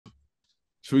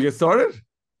Should we get started?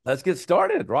 Let's get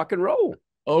started. Rock and roll.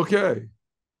 Okay.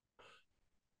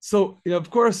 So, of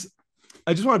course,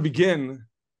 I just want to begin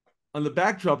on the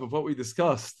backdrop of what we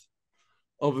discussed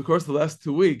over the course of the last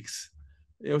 2 weeks,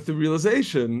 with the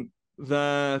realization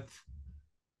that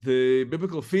the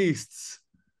biblical feasts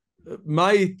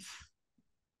might,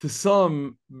 to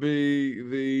some, be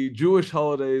the Jewish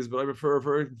holidays, but I prefer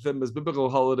referring to them as biblical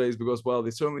holidays because while they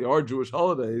certainly are Jewish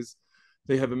holidays,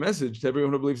 they have a message to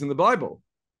everyone who believes in the Bible.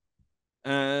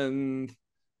 And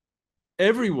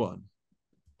everyone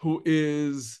who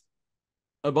is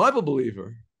a Bible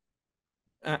believer,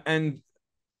 and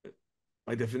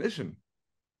by definition,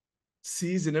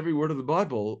 sees in every word of the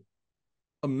Bible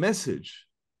a message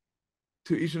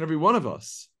to each and every one of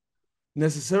us,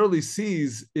 necessarily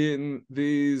sees in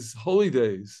these holy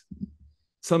days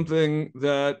something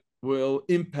that will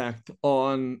impact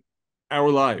on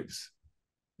our lives,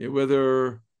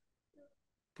 whether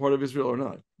part of Israel or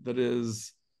not. That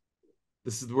is,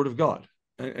 this is the word of God.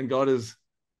 And God is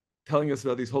telling us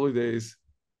about these holy days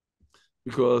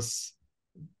because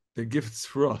they're gifts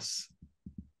for us.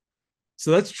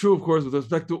 So that's true, of course, with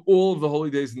respect to all of the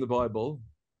holy days in the Bible.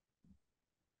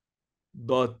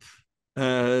 But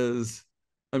as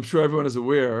I'm sure everyone is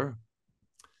aware,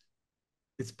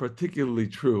 it's particularly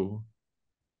true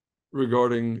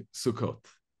regarding Sukkot.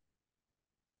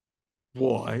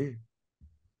 Why?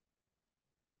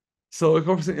 So, of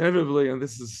course, inevitably, and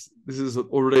this is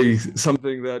already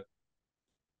something that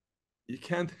you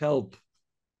can't help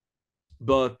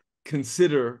but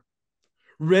consider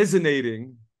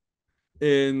resonating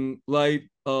in light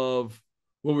of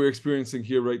what we're experiencing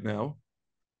here right now.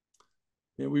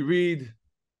 We read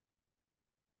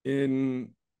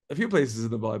in a few places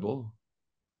in the Bible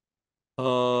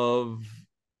of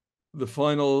the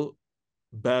final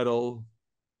battle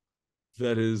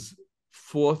that is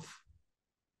fought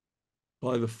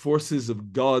by the forces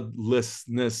of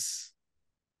godlessness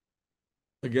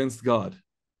against God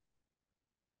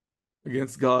and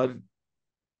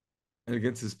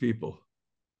against his people.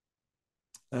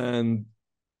 And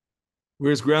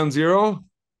where's ground zero?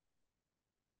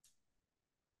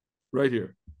 Right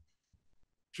here,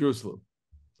 Jerusalem.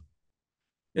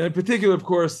 And in particular, of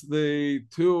course, the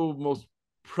two most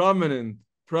prominent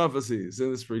prophecies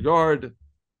in this regard,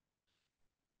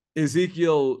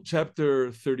 Ezekiel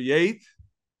chapter 38,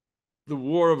 the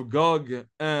war of Gog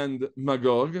and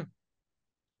Magog.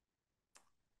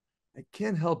 I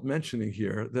can't help mentioning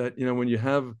here that, when you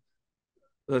have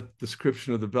that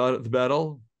description of the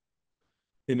battle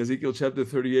in Ezekiel chapter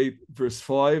 38, verse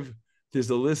 5, there's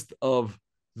a list of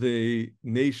the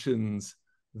nations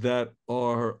that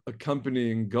are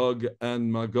accompanying Gog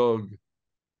and Magog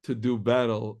to do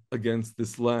battle against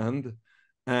this land.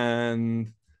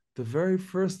 And the very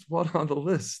first one on the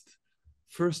list,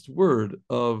 first word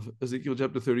of Ezekiel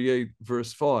chapter 38,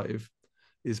 verse 5,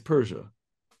 is Persia.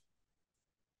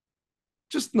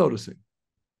 Just noticing.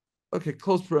 Okay,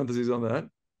 close parentheses on that.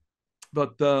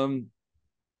 But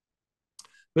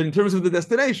in terms of the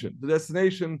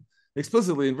destination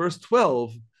explicitly in verse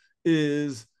 12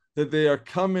 is that they are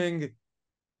coming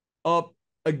up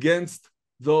against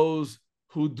those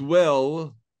who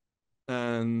dwell,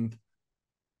 and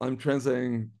I'm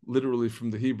translating literally from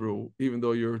the Hebrew, even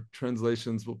though your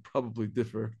translations will probably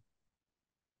differ.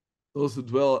 Those who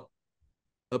dwell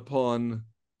upon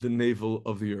the navel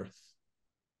of the earth.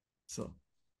 So,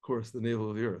 of course, the navel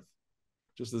of the earth,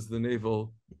 just as the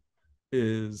navel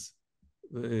is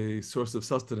the source of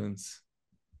sustenance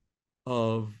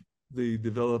of the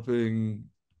developing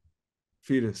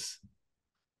fetus.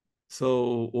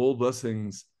 So all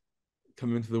blessings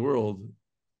come into the world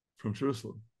from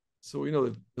Jerusalem. So we know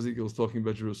that Ezekiel is talking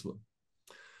about Jerusalem.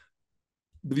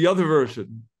 But the other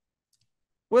version,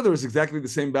 whether it's exactly the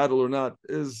same battle or not,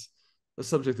 is a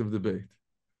subject of debate. It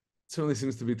certainly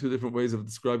seems to be two different ways of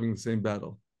describing the same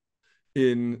battle.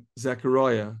 In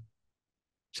Zechariah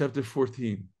chapter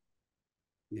 14.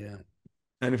 Yeah.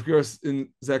 And of course, in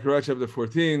Zechariah chapter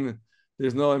 14,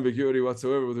 there's no ambiguity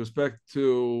whatsoever with respect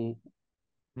to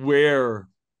where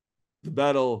the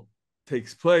battle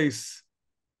takes place.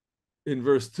 In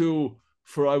verse 2,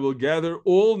 for I will gather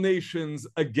all nations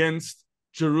against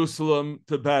Jerusalem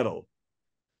to battle.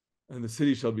 And the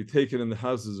city shall be taken, and the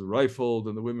houses rifled,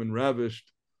 and the women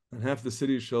ravished, and half the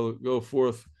city shall go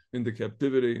forth into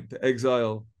captivity, into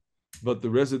exile, but the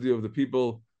residue of the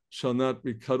people shall not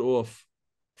be cut off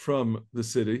from the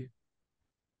city.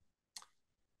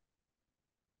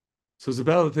 So it's a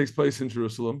battle that takes place in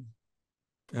Jerusalem.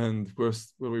 And of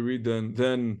course, when we read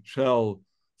then shall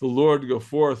the Lord go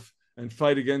forth and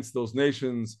fight against those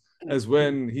nations as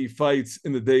when he fights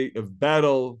in the day of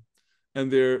battle.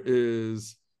 And there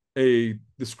is a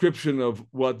description of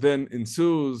what then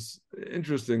ensues.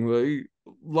 Interestingly,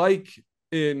 like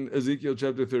in Ezekiel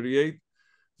chapter 38,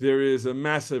 there is a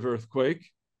massive earthquake.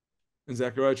 In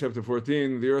Zechariah chapter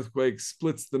 14, the earthquake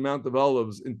splits the Mount of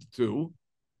Olives into two.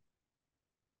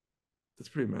 That's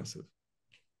pretty massive.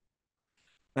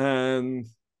 And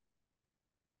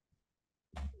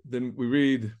then we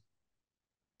read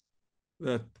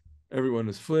that everyone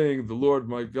is fleeing. The Lord,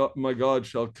 my God,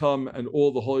 shall come, and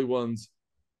all the holy ones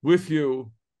with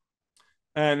you.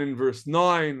 And in verse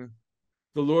 9,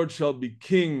 the Lord shall be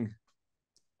king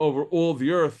over all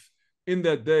the earth. In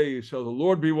that day shall the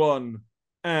Lord be one,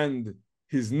 and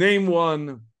his name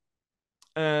one.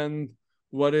 And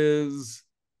what is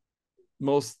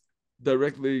most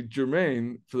directly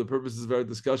germane for the purposes of our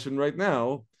discussion right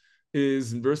now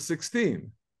is in verse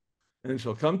 16. And it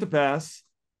shall come to pass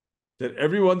that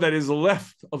everyone that is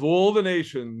left of all the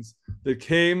nations that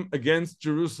came against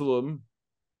Jerusalem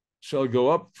shall go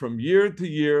up from year to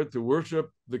year to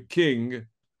worship the King,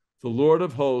 the Lord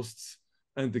of hosts,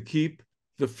 and to keep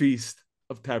the Feast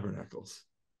of Tabernacles.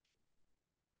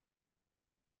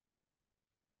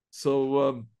 So,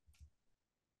 of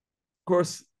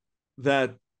course,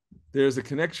 that there's a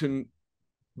connection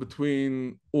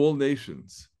between all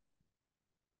nations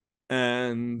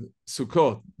and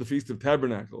Sukkot, the Feast of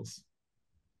Tabernacles,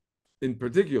 in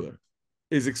particular,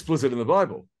 is explicit in the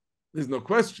Bible. There's no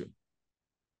question.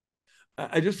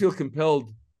 I just feel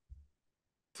compelled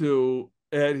to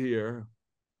add here.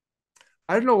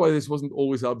 I don't know why this wasn't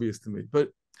always obvious to me, but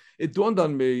it dawned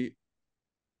on me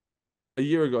a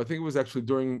year ago. I think it was actually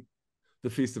during the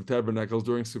Feast of Tabernacles,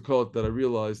 during Sukkot, that I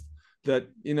realized that,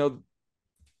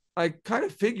 I kind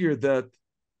of figured that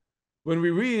when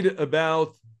we read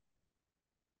about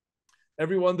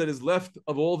everyone that is left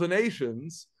of all the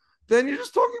nations, then you're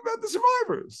just talking about the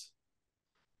survivors.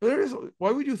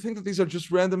 Why would you think that these are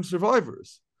just random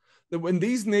survivors? That when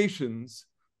these nations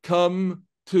come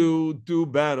to do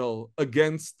battle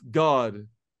against God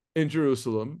in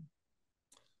Jerusalem,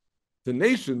 the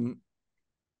nation,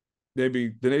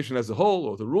 maybe the nation as a whole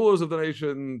or the rulers of the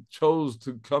nation, chose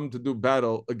to come to do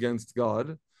battle against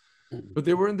God, but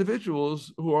there were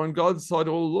individuals who are on God's side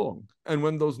all along. And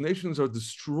when those nations are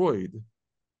destroyed,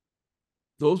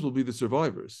 those will be the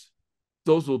survivors.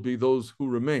 Those will be those who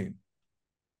remain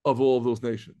of all of those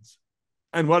nations.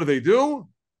 And what do?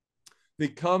 They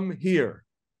come here,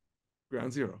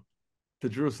 ground zero, to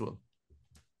Jerusalem,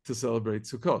 to celebrate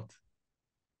Sukkot.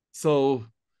 So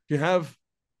you have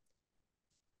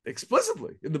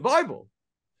explicitly in the Bible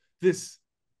this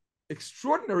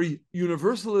extraordinary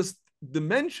universalist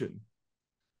dimension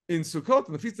in Sukkot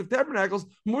and the Feast of Tabernacles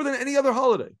more than any other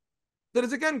holiday. That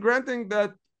is, again, granting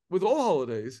that with all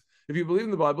holidays, if you believe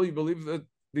in the Bible, you believe that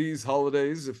these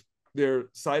holidays, if they're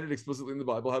cited explicitly in the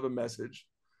Bible, have a message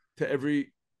to everyone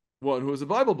who is a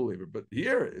Bible believer. But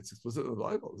here, it's explicit in the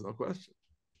Bible. There's no question.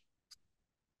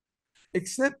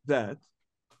 Except that,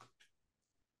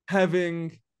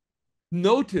 having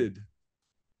noted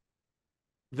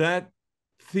that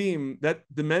theme, that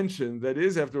dimension that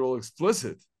is, after all,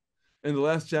 explicit in the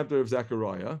last chapter of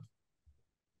Zechariah,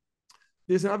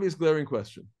 there's an obvious glaring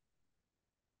question.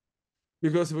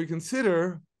 Because if we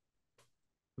consider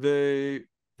the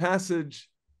passage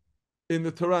in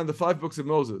the Torah, in the 5 books of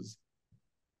Moses,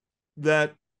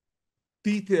 that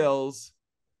details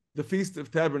the Feast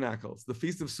of Tabernacles, the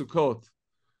Feast of Sukkot,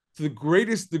 to the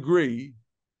greatest degree,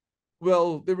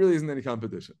 well, there really isn't any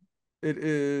competition. It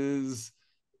is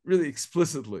really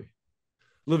explicitly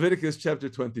Leviticus chapter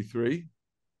 23.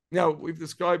 Now, we've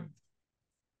described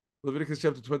Leviticus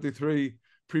chapter 23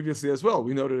 previously as well.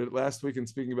 We noted it last week in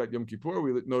speaking about Yom Kippur.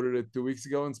 We noted it 2 weeks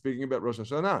ago in speaking about Rosh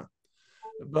Hashanah.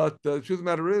 But the truth of the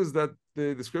matter is that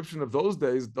the description of those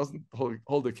days doesn't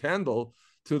hold a candle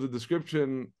to the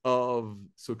description of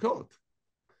Sukkot.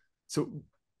 So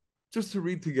just to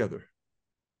read together.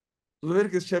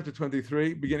 Leviticus chapter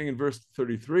 23, beginning in verse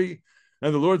 33.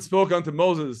 And the Lord spoke unto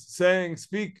Moses, saying,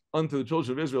 speak unto the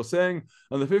children of Israel, saying,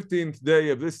 on the 15th day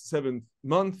of this 7th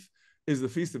month is the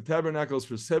Feast of Tabernacles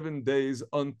for 7 days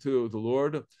unto the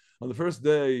Lord. On the first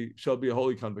day shall be a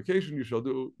holy convocation. You shall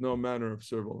do no manner of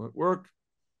servile work.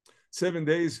 7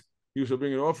 days you shall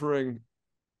bring an offering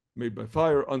made by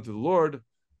fire unto the Lord.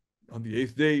 On the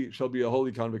 8th day shall be a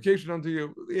holy convocation unto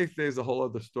you. The 8th day is a whole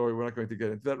other story. We're not going to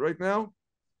get into that right now.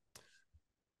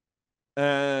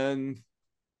 And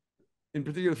in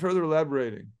particular, further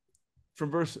elaborating from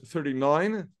verse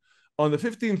 39, on the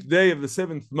 15th day of the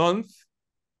 7th month,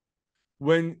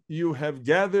 when you have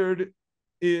gathered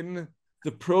in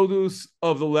the produce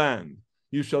of the land,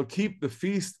 you shall keep the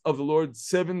feast of the Lord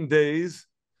 7 days.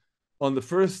 on the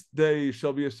first day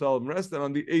shall be a solemn rest, and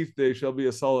on the eighth day shall be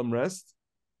a solemn rest.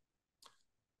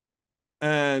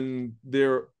 And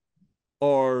there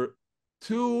are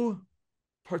two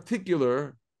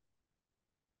particular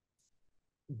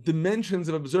dimensions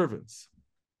of observance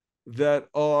that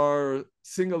are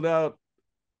singled out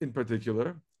in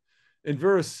particular. In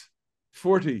verse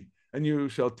 40, and you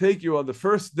shall take you on the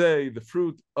first day the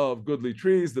fruit of goodly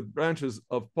trees, the branches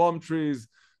of palm trees,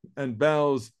 and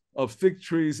boughs of fig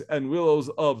trees, and willows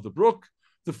of the brook,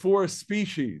 the four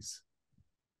species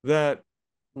that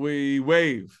we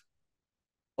wave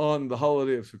on the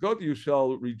holiday of Sukkot. You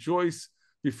shall rejoice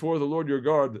before the Lord your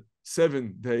God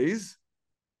 7 days.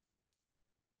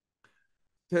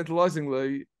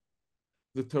 Tantalizingly,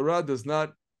 the Torah does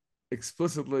not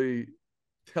explicitly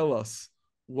tell us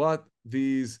what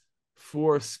these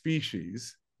four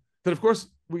species, that of course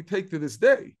we take to this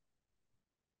day,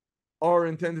 are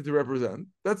intended to represent.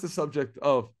 That's the subject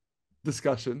of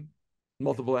discussion,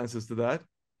 multiple answers to that.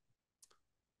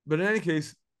 But in any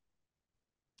case,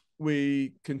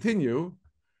 we continue,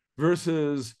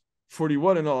 verses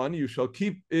 41 and on. You shall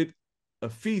keep it a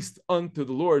feast unto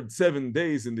the Lord 7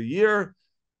 days in the year,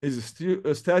 is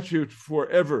a statute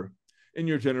forever in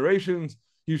your generations.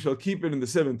 You shall keep it in the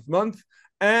 7th month,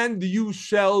 and you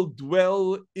shall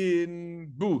dwell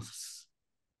in booths.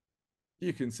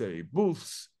 You can say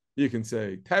booths, you can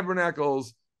say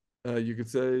tabernacles, you could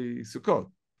say Sukkot,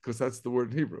 because that's the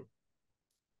word in Hebrew.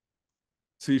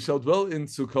 So you shall dwell in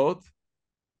Sukkot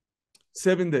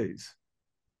 7 days.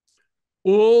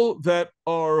 All that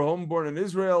are homeborn in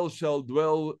Israel shall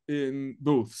dwell in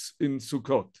booths, in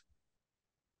Sukkot.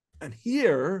 And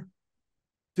here,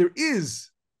 there is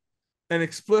an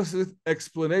explicit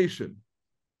explanation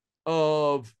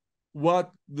of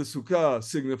what the Sukkah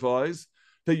signifies,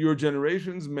 that your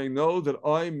generations may know that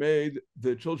I made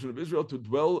the children of Israel to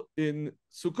dwell in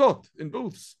Sukkot, in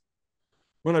booths,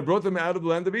 when I brought them out of the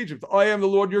land of Egypt. I am the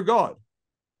Lord your God.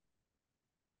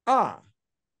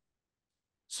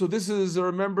 So this is a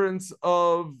remembrance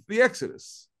of the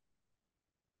Exodus.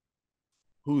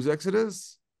 Whose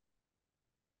Exodus?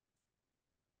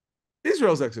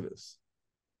 Israel's Exodus.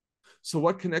 So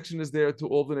what connection is there to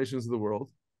all the nations of the world?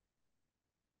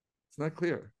 It's not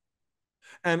clear.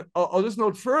 And I'll just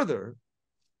note further,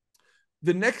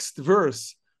 the next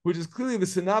verse, which is clearly the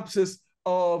synopsis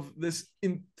of this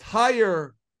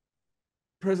entire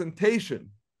presentation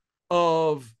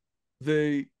of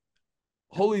the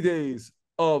holy days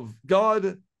of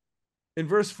God, in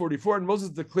verse 44, and Moses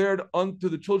declared unto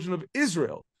the children of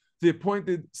Israel the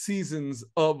appointed seasons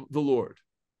of the Lord.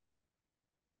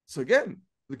 So again,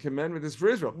 the commandment is for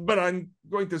Israel. But I'm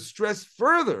going to stress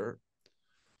further,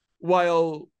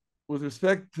 while with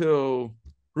respect to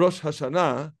Rosh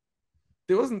Hashanah,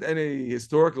 there wasn't any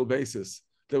historical basis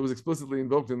that was explicitly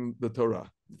invoked in the Torah.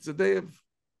 It's a day of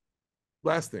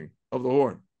blasting of the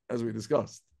horn, as we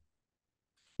discussed.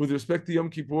 With respect to Yom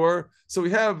Kippur, so we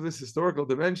have this historical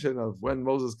dimension of when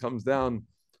Moses comes down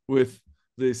with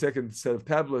the second set of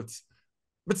tablets,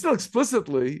 but still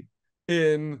explicitly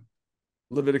in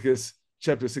Leviticus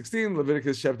chapter 16,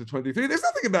 Leviticus chapter 23. There's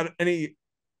nothing about any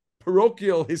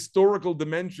parochial historical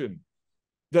dimension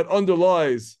that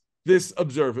underlies this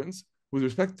observance. With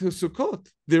respect to Sukkot,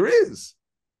 there is.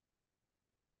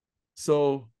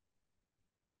 So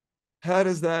how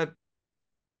does that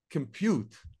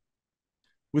compute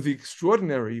with the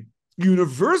extraordinary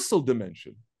universal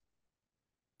dimension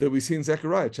that we see in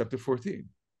Zechariah chapter 14?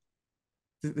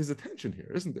 There's a tension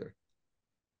here, isn't there?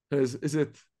 Is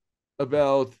it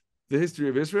about the history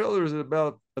of Israel, or is it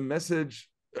about a message?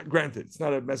 Granted, it's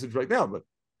not a message right now, but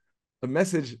a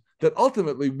message that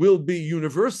ultimately will be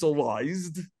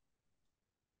universalized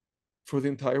for the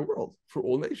entire world, for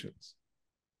all nations.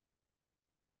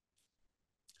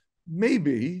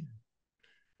 Maybe,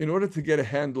 in order to get a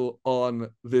handle on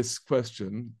this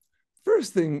question,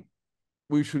 first thing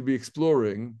we should be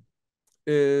exploring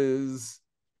is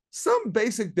some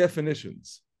basic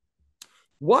definitions.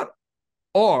 What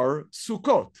are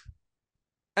Sukkot?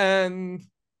 And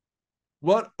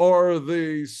what are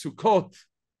the Sukkot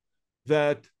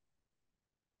that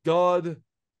God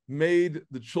made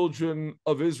the children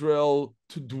of Israel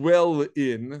to dwell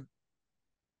in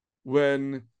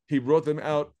when he brought them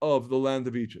out of the land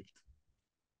of Egypt?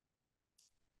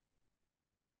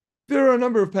 There are a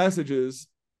number of passages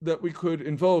that we could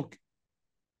invoke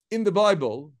in the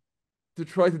Bible to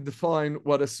try to define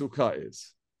what a sukkah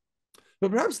is.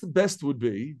 But perhaps the best would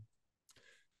be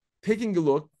taking a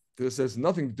look. This has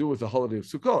nothing to do with the holiday of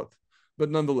Sukkot, but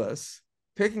nonetheless,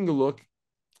 taking a look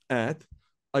at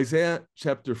Isaiah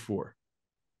chapter 4.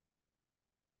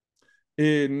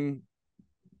 In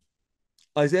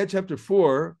Isaiah chapter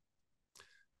 4,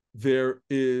 there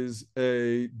is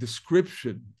a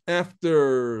description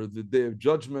after the day of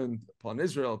judgment upon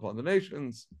Israel, upon the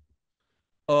nations,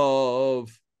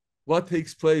 of what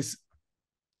takes place,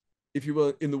 if you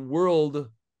will, in the world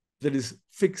that is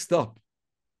fixed up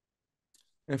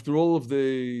after all of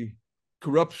the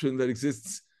corruption that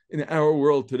exists in our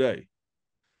world today.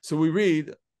 So we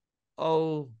read,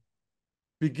 I'll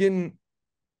begin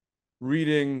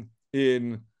reading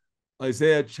in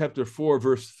Isaiah chapter 4,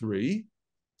 verse 3.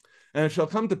 And it shall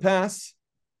come to pass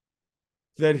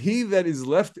that he that is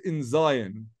left in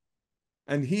Zion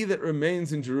and he that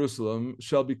remains in Jerusalem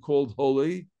shall be called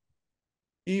holy,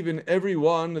 even every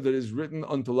one that is written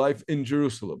unto life in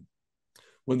Jerusalem.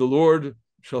 When the Lord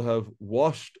shall have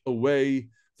washed away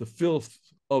the filth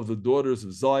of the daughters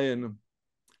of Zion,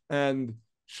 and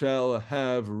shall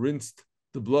have rinsed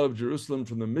the blood of Jerusalem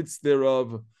from the midst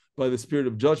thereof by the spirit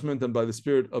of judgment and by the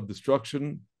spirit of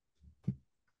destruction.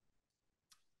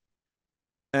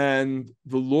 And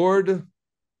the Lord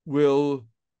will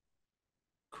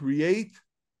create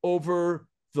over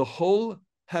the whole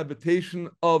habitation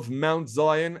of Mount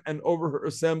Zion and over her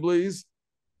assemblies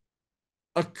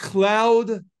a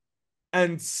cloud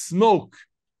and smoke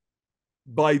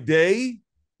by day,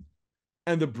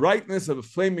 and the brightness of a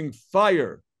flaming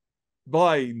fire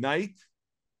by night.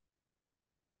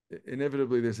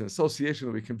 Inevitably, there's an association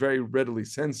that we can very readily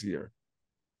sense here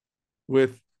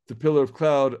with the pillar of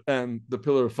cloud and the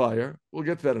pillar of fire. We'll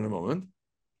get to that in a moment.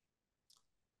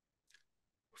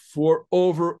 For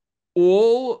over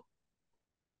all,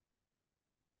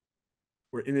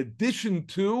 or in addition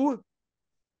to,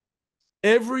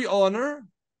 every honor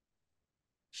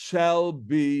shall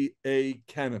be a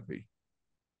canopy.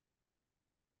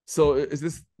 So is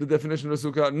this the definition of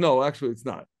sukkah? No, actually it's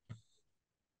not.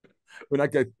 We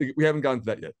haven't gotten to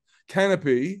that yet.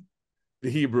 Canopy, the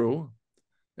Hebrew,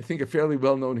 I think a fairly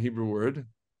well-known Hebrew word,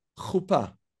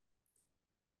 chuppah,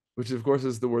 which of course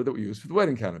is the word that we use for the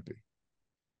wedding canopy.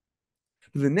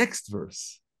 The next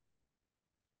verse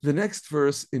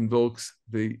invokes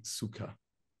the sukkah.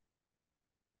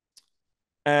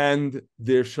 And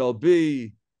there shall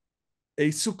be a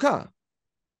sukkah.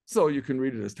 So you can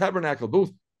read it as tabernacle,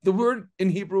 both. The word in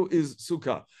Hebrew is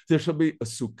sukkah. There shall be a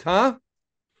sukkah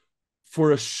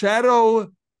for a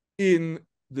shadow in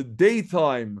the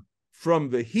daytime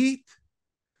from the heat,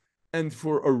 and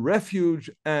for a refuge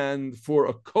and for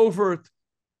a covert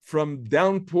from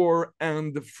downpour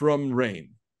and from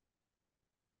rain.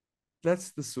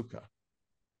 That's the sukkah.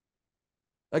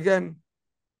 Again,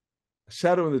 a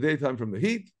shadow in the daytime from the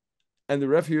heat, and the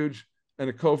refuge and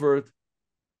a covert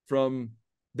from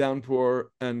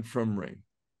downpour and from rain.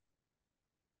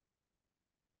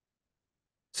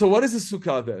 So what is a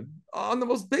sukkah then? On the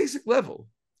most basic level,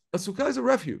 a sukkah is a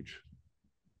refuge.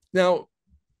 Now,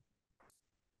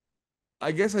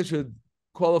 I guess I should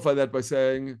qualify that by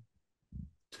saying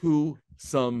to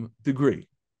some degree,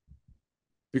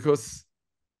 because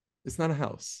it's not a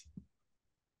house.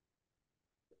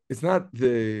 It's not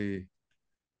the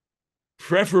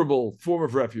preferable form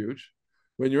of refuge.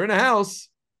 When you're in a house,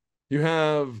 you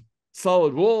have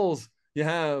solid walls, you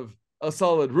have a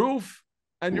solid roof,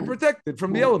 and you're protected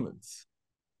from the elements.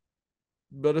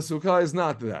 But a sukkah is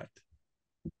not that.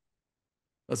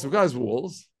 A sukkah has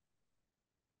walls.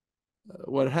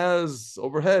 What it has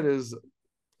overhead is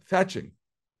thatching.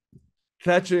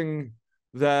 Thatching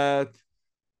that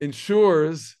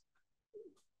ensures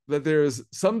that there's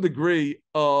some degree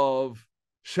of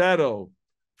shadow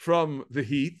from the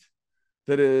heat,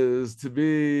 that is to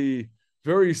be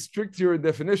very strict to your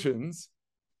definitions.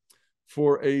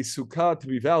 For a sukkah to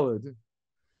be valid,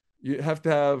 you have to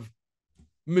have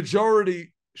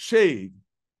majority shade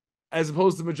as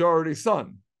opposed to majority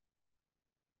sun.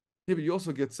 Yeah, but you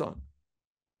also get sun.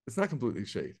 It's not completely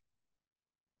shade.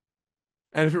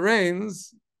 And if it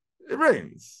rains, it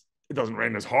rains. It doesn't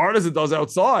rain as hard as it does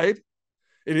outside.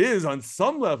 It is, on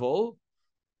some level,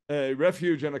 a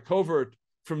refuge and a covert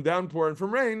from downpour and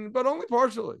from rain, but only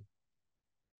partially.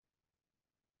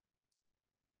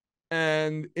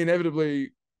 And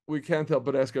inevitably, we can't help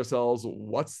but ask ourselves,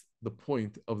 what's the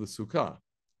point of the sukkah?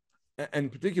 And in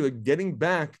particular, getting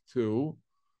back to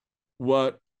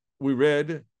what we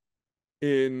read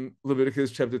in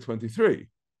Leviticus chapter 23,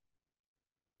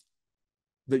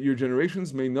 that your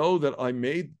generations may know that I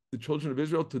made the children of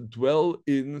Israel to dwell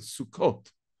in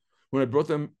Sukkot when I brought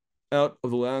them out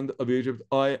of the land of Egypt.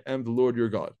 I am the Lord your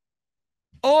God.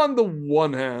 On the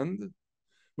one hand,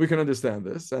 we can understand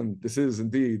this, and this is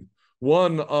indeed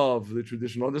one of the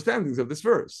traditional understandings of this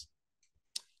verse,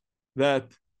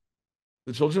 that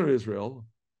the children of Israel,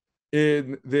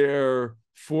 in their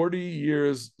 40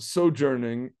 years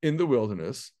sojourning in the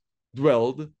wilderness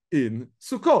dwelled in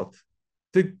Sukkot.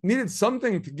 They needed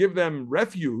something to give them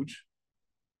refuge.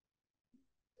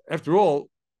 After all,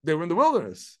 they were in the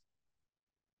wilderness.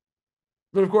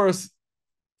 But of course,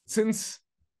 since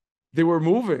they were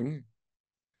moving,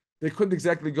 they couldn't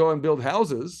exactly go and build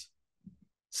houses.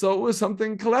 So it was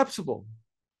something collapsible.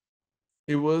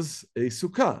 It was a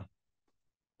sukkah.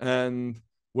 And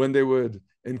when they would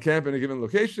encamp in a given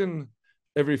location,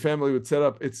 every family would set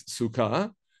up its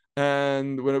sukkah.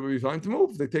 And when it would be time to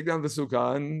move, they take down the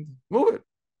sukkah and move it.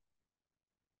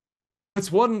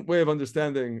 That's one way of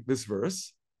understanding this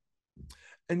verse.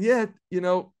 And yet,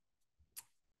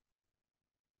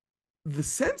 the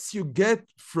sense you get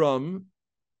from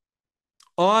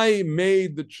I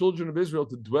made the children of Israel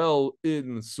to dwell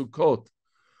in Sukkot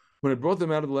when I brought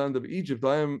them out of the land of Egypt,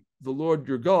 I am the Lord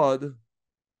your God,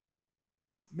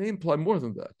 may imply more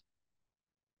than that.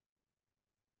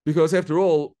 Because after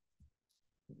all,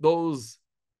 those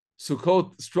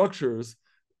Sukkot structures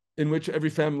in which every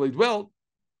family dwelt,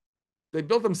 they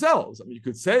built themselves. I mean, you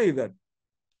could say that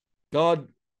God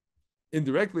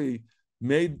indirectly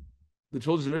made the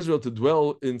children of Israel to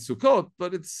dwell in Sukkot,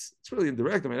 but it's really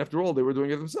indirect. I mean, after all, they were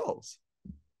doing it themselves.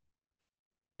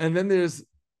 And then there's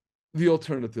the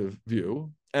alternative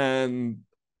view. And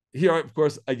here, of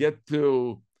course, I get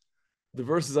to the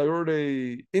verses I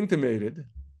already intimated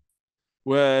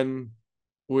when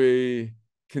we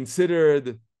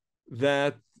considered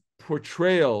that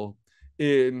portrayal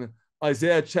in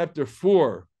Isaiah chapter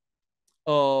 4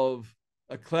 of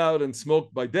a cloud and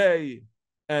smoke by day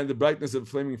and the brightness of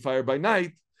flaming fire by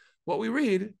night. What we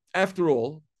read, after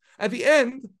all, at the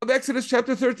end of Exodus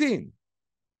chapter 13,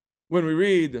 when we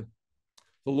read,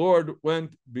 the Lord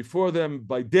went before them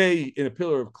by day in a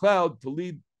pillar of cloud to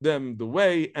lead them the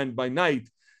way, and by night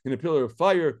in a pillar of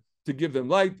fire to give them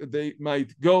light, that they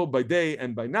might go by day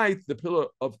and by night. The pillar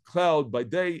of cloud by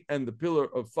day and the pillar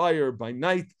of fire by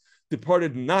night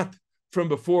departed not from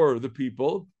before the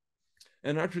people.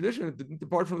 And our tradition, it didn't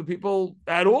depart from the people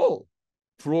at all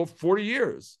for 40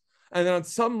 years. And then on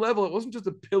some level, it wasn't just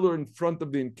a pillar in front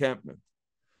of the encampment,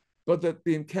 but that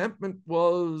the encampment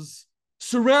was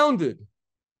surrounded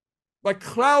by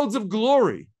clouds of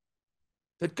glory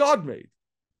that God made.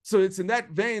 So it's in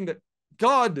that vein that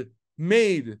God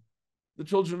made the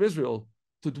children of Israel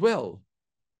to dwell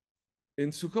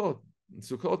in Sukkot. In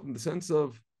Sukkot, in the sense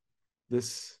of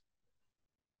this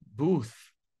booth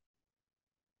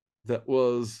that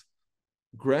was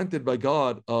granted by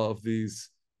God of these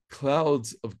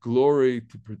clouds of glory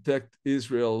to protect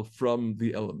Israel from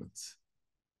the elements.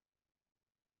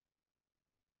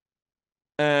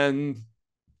 And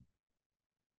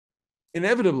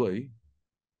inevitably,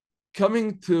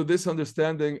 coming to this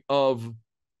understanding of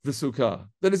the sukkah,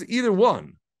 that is either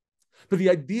one, but the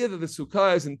idea that the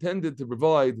sukkah is intended to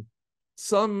provide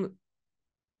some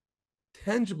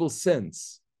tangible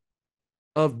sense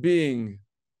of being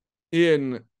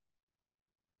in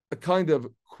a kind of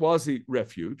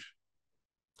quasi-refuge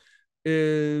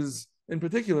is in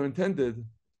particular intended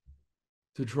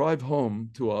to drive home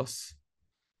to us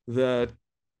that,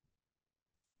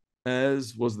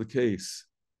 as was the case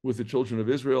with the children of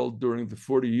Israel during the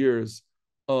 40 years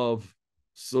of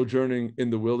sojourning in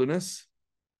the wilderness,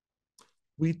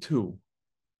 we too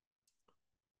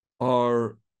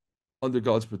are under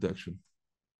God's protection.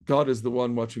 God is the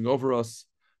one watching over us,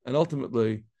 and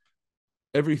ultimately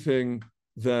everything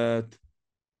that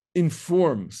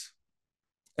informs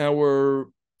our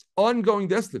ongoing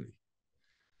destiny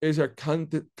is our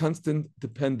constant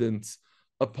dependence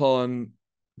upon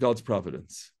God's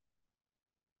providence.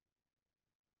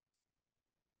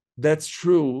 That's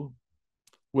true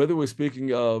whether we're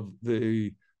speaking of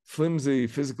the flimsy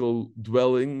physical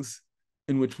dwellings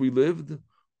in which we lived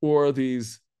or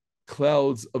these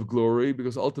clouds of glory,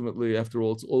 because ultimately, after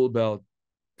all, it's all about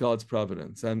God's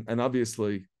providence. And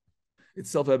obviously, it's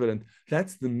self-evident.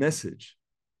 That's the message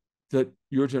that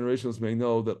your generations may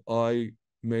know, that I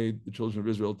made the children of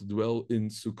Israel to dwell in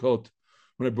Sukkot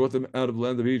when I brought them out of the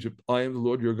land of Egypt. I am the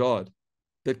Lord your God.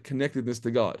 That connectedness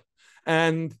to God.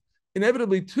 And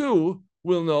inevitably, too,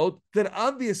 we'll note that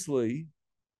obviously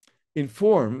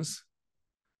informs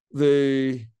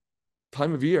the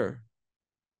time of year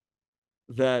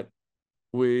that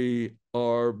we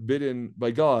are bidden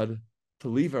by God to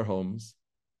leave our homes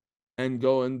and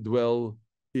go and dwell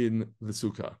in the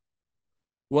sukkah.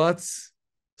 What's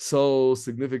so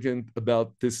significant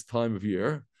about this time of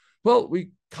year? Well,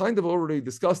 we kind of already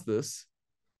discussed this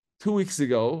 2 weeks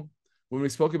ago when we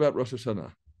spoke about Rosh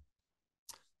Hashanah.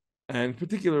 And in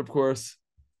particular, of course,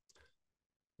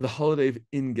 the holiday of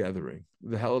ingathering.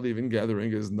 The holiday of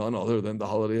ingathering is none other than the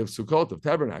holiday of Sukkot, of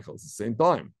Tabernacles, at the same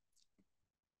time.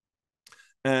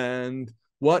 And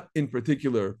what in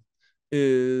particular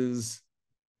is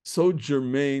so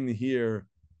germane here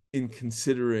in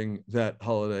considering that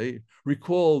holiday?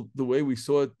 Recall the way we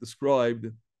saw it described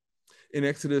in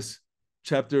Exodus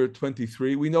chapter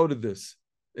 23. We noted this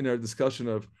in our discussion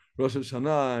of Rosh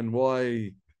Hashanah and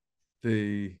why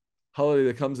the holiday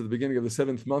that comes at the beginning of the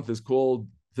 7th month is called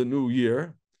the New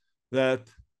Year. That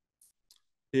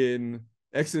in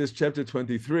Exodus chapter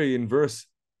 23, in verse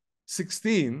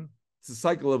 16, it's the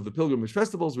cycle of the pilgrimage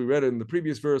festivals. We read it in the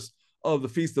previous verse of the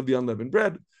Feast of the Unleavened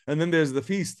Bread. And then there's the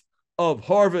Feast of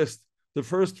Harvest, the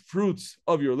first fruits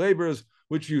of your labors,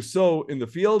 which you sow in the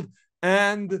field,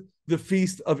 and the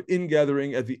Feast of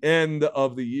Ingathering at the end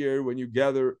of the year when you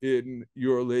gather in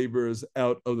your labors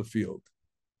out of the field.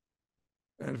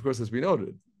 And of course, as we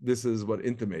noted, this is what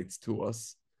intimates to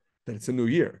us that it's a new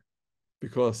year,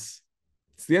 because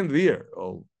it's the end of the year.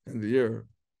 Oh, end of the year,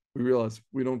 we realize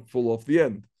we don't fall off the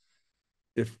end.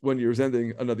 If one year is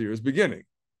ending, another year is beginning.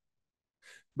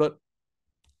 But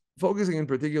focusing in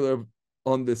particular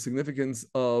on the significance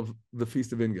of the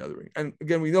Feast of Ingathering. And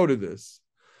again, we noted this.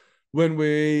 When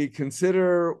we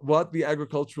consider what the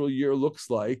agricultural year looks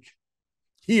like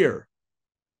here,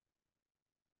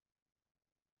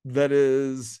 that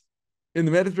is in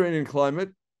the Mediterranean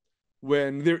climate,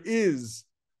 when there is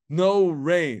no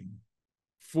rain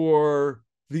for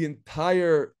the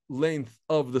entire length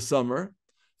of the summer,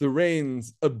 the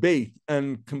rains abate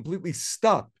and completely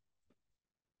stop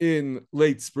in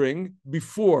late spring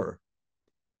before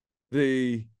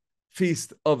the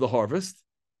Feast of the Harvest.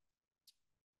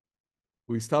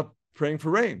 We stop praying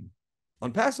for rain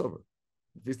on Passover,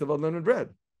 the Feast of Unleavened Bread,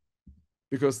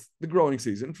 because the growing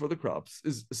season for the crops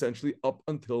is essentially up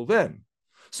until then.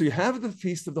 So you have the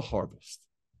Feast of the Harvest.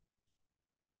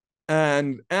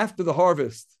 And after the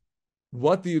harvest,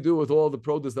 what do you do with all the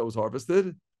produce that was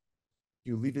harvested?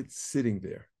 You leave it sitting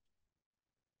there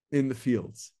in the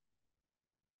fields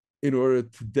in order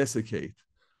to desiccate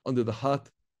under the hot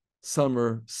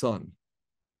summer sun.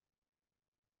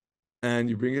 And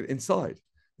you bring it inside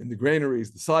in the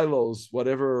granaries, the silos,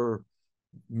 whatever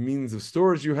means of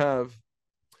storage you have,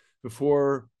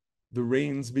 before the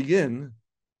rains begin.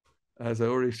 As I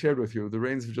already shared with you, the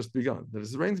rains have just begun.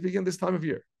 The rains begin this time of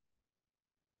year.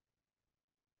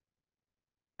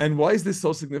 And why is this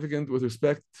so significant with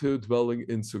respect to dwelling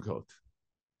in Sukkot?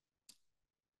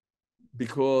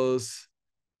 Because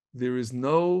there is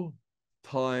no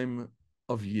time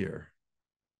of year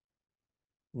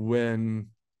when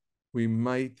we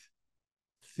might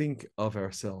think of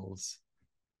ourselves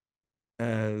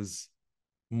as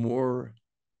more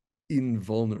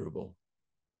invulnerable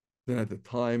than at the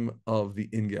time of the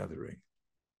ingathering.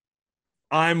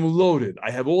 I'm loaded.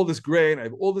 I have all this grain. I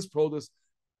have all this produce.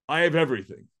 I have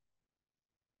everything.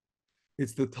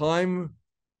 It's the time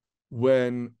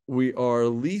when we are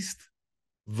least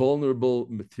vulnerable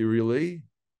materially,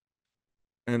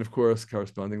 and of course,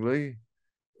 correspondingly,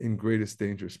 in greatest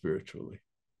danger spiritually.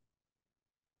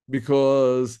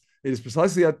 Because it is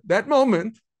precisely at that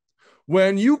moment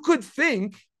when you could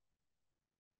think,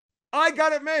 I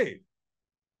got it made.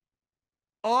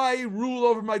 I rule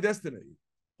over my destiny.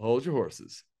 Hold your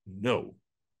horses. No.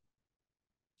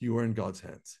 You are in God's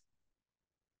hands.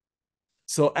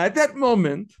 So at that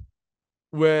moment,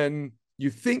 when you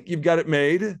think you've got it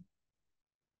made,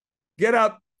 get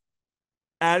up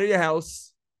out of your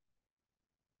house,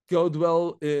 go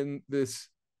dwell in this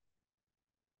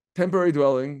temporary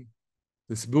dwelling,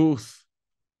 this booth.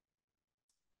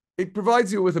 It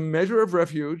provides you with a measure of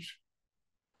refuge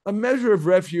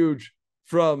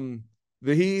from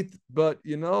the heat. But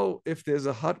you know, if there's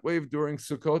a hot wave during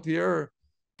Sukkot here,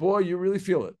 boy, you really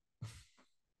feel it.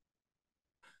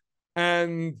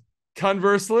 And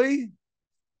conversely,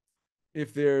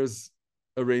 if there's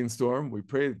a rainstorm, we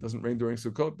pray it doesn't rain during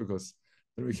Sukkot, because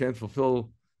then we can't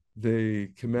fulfill the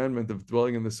commandment of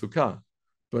dwelling in the Sukkah.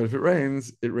 But if it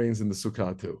rains in the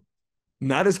Sukkah too.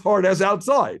 Not as hard as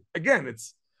outside. Again,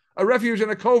 it's a refuge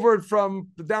and a covert from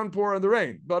the downpour and the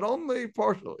rain, but only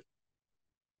partially.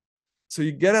 So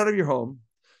you get out of your home,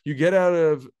 you get out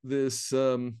of this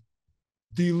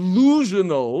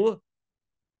delusional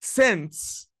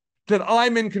sense that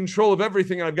I'm in control of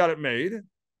everything and I've got it made.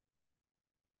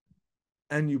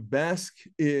 And you bask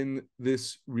in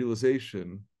this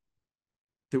realization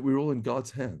that we're all in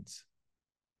God's hands.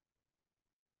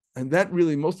 And that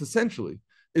really, most essentially,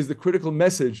 is the critical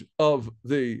message of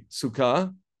the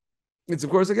Sukkah. It's, of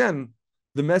course, again,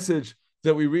 the message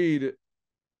that we read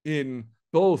in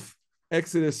both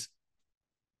Exodus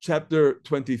chapter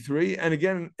 23, and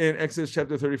again in Exodus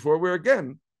chapter 34, where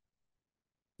again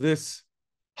this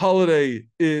holiday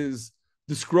is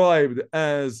described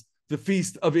as the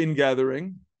Feast of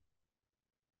Ingathering.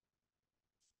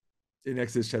 In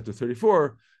Exodus chapter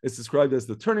 34, it's described as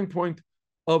the turning point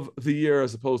of the year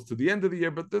as opposed to the end of the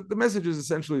year, but the message is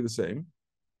essentially the same.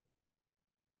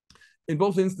 In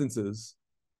both instances,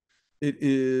 it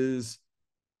is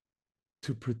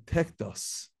to protect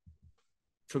us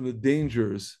from the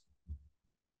dangers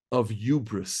of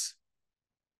hubris,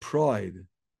 pride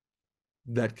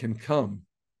that can come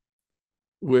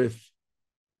with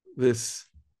this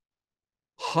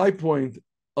high point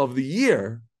of the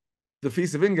year, the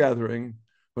Feast of Ingathering,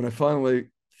 when I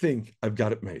finally think I've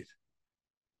got it made.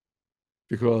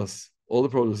 Because all the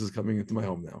produce is coming into my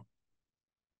home now.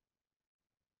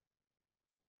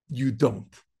 You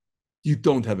don't. You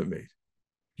don't have it made.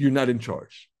 You're not in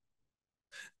charge.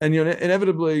 And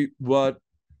inevitably, what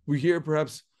we hear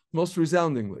perhaps most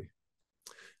resoundingly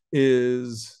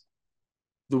is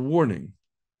the warning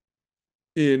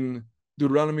in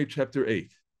Deuteronomy chapter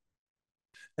 8.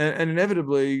 And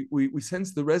inevitably, we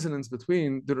sense the resonance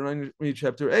between Deuteronomy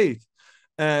chapter 8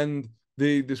 and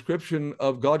the description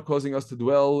of God causing us to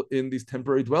dwell in these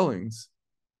temporary dwellings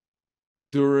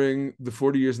during the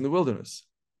 40 years in the wilderness.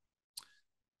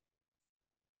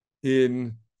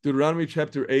 In Deuteronomy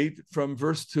chapter 8, from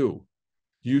verse 2,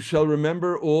 you shall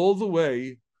remember all the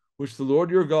way which the Lord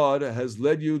your God has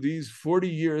led you these 40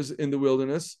 years in the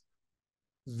wilderness,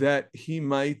 that he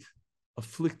might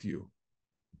afflict you,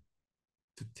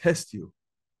 to test you,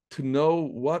 to know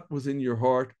what was in your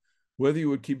heart, whether you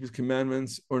would keep his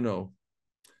commandments or no.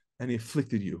 And he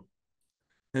afflicted you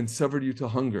and suffered you to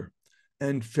hunger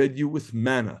and fed you with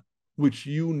manna, which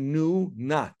you knew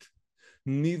not,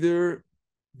 neither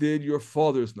did your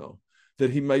fathers know, that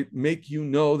he might make you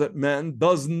know that man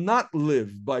does not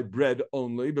live by bread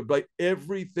only, but by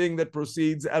everything that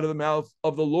proceeds out of the mouth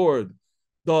of the Lord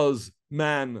does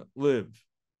man live.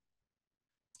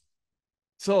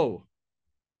 So,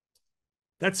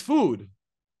 that's food.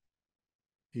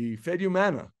 He fed you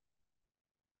manna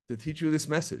to teach you this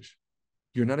message.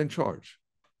 You're not in charge.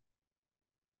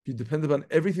 You depend upon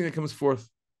everything that comes forth,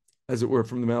 as it were,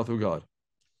 from the mouth of God.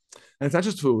 And it's not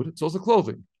just food, it's also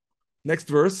clothing. Next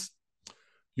verse,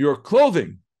 your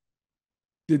clothing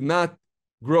did not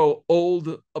grow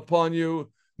old upon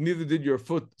you, neither did your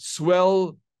foot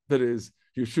swell, that is,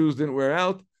 your shoes didn't wear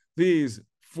out, these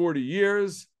 40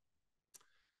 years.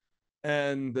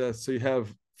 And so you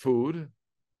have food,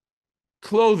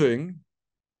 clothing,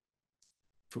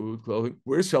 food, clothing.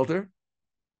 Where's shelter?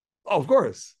 Oh, of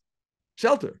course,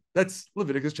 shelter. That's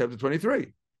Leviticus chapter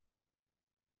 23.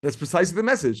 That's precisely the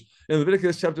message in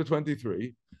Leviticus chapter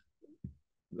 23,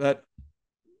 that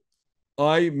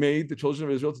I made the children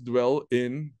of Israel to dwell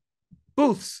in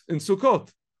booths, in Sukkot,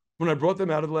 when I brought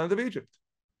them out of the land of Egypt.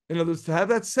 In other words, to have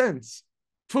that sense,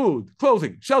 food,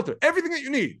 clothing, shelter, everything that you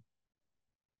need,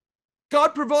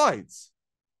 God provides.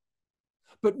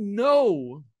 But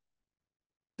know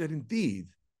that indeed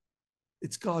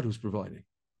it's God who's providing.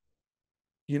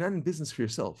 You're not in business for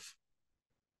yourself.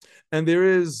 And there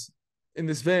is, in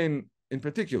this vein in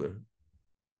particular,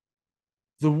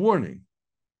 the warning,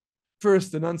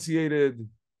 first enunciated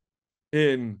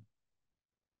in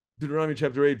Deuteronomy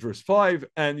chapter 8, verse 5,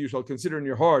 and you shall consider in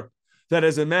your heart that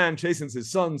as a man chastens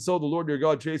his son, so the Lord your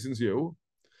God chastens you.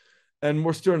 And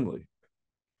more sternly,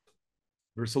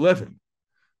 verse 11,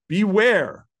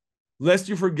 beware lest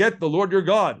you forget the Lord your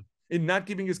God in not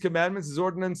keeping his commandments, his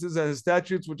ordinances, and his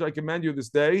statutes, which I command you this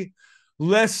day,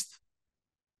 lest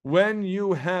when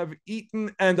you have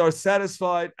eaten and are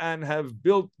satisfied and have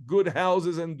built good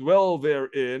houses and dwell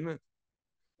therein,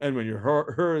 and when your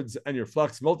herds and your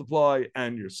flocks multiply,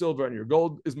 and your silver and your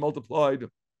gold is multiplied,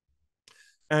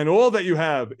 and all that you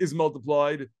have is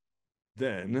multiplied,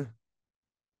 then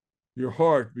your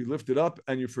heart be lifted up,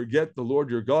 and you forget the Lord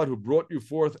your God, who brought you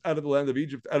forth out of the land of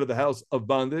Egypt, out of the house of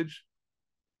bondage,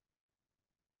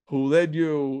 who led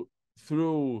you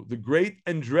through the great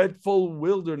and dreadful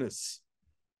wilderness,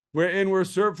 wherein were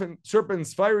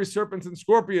serpents, fiery serpents and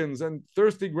scorpions, and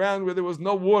thirsty ground where there was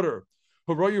no water,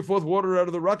 who brought you forth water out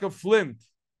of the rock of flint.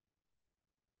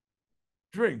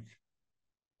 Drink.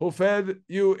 Who fed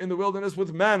you in the wilderness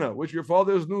with manna, which your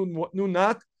fathers knew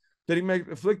not, that he might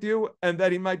afflict you, and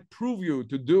that he might prove you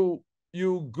to do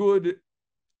you good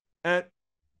at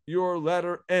your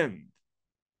latter end.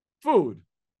 Food.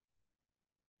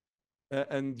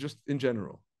 And just in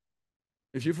general.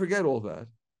 If you forget all that,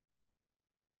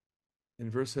 in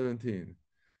verse 17,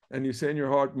 and you say in your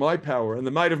heart, my power and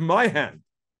the might of my hand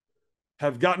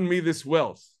have gotten me this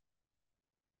wealth,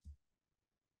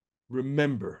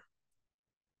 remember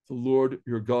the Lord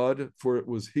your God, for it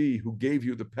was he who gave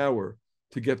you the power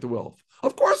to get the wealth.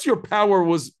 Of course, your power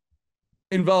was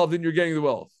involved in your getting the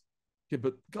wealth. Okay,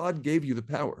 but God gave you the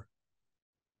power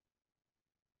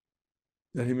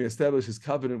that he may establish his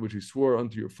covenant, which he swore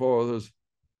unto your fathers,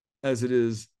 as it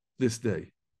is this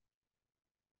day.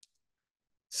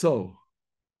 So,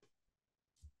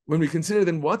 when we consider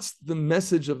then what's the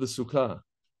message of the Sukkah,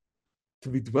 to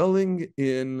be dwelling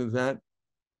in that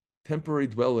temporary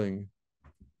dwelling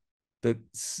that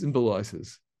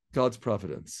symbolizes God's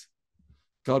providence.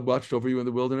 God watched over you in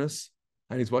the wilderness,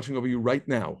 and he's watching over you right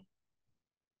now.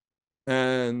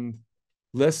 And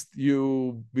lest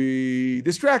you be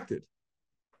distracted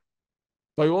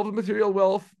by all the material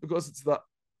wealth, because it's the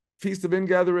Feast of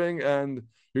Ingathering and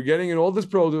you're getting in all this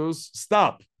produce,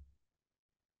 stop.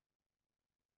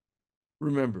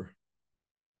 Remember,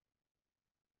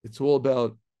 it's all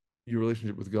about your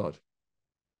relationship with God.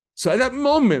 So at that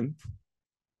moment,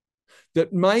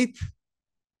 that might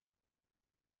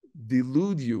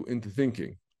delude you into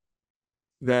thinking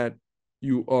that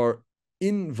you are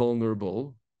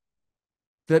invulnerable,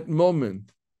 that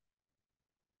moment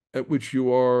at which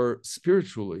you are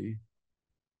spiritually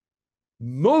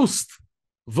most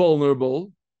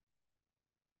vulnerable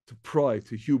to pride,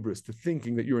 to hubris, to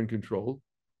thinking that you're in control,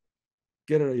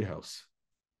 get out of your house.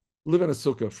 Live in a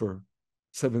sukkah for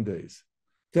 7 days.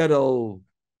 That'll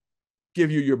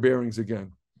give you your bearings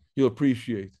again. You'll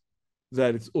appreciate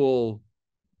that it's all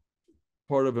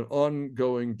part of an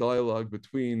ongoing dialogue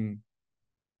between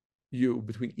you,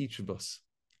 between each of us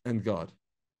and God.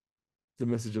 The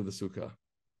message of the Sukkah.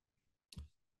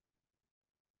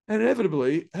 And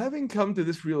inevitably, having come to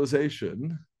this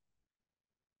realization,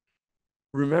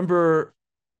 remember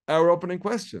our opening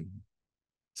question.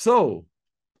 So,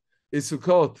 is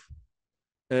Sukkot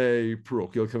a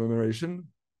parochial commemoration,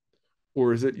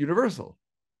 or is it universal?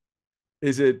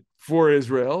 Is it for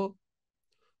Israel,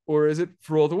 or is it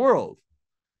for all the world?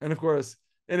 And of course,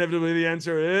 inevitably the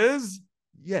answer is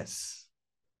yes.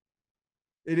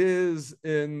 It is,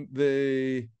 in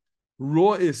the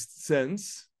rawest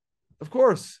sense, of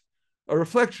course, a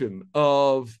reflection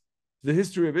of the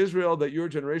history of Israel, that your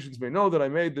generations may know that I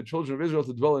made the children of Israel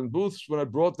to dwell in booths when I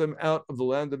brought them out of the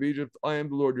land of Egypt. I am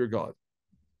the Lord your God.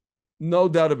 No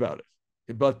doubt about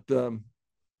it. But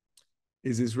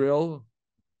is Israel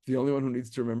the only one who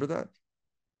needs to remember that?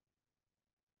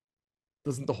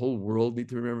 Doesn't the whole world need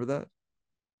to remember that?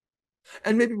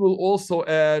 And maybe we'll also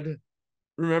add,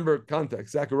 remember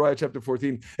context, Zechariah chapter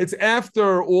 14. It's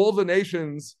after all the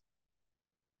nations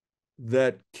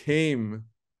that came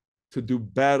to do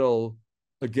battle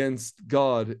against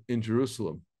God in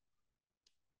Jerusalem,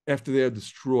 after they are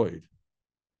destroyed,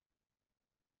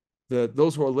 that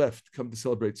those who are left come to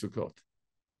celebrate Sukkot,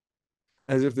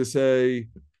 as if to say,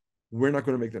 we're not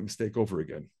going to make that mistake over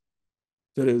again.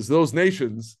 That is, those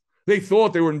nations, they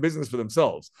thought they were in business for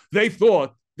themselves. They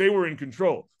thought they were in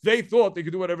control. They thought they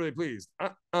could do whatever they pleased.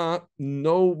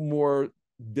 No more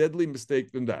deadly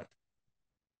mistake than that.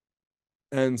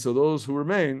 And so those who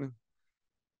remain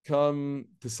come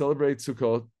to celebrate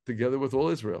Sukkot together with all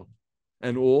Israel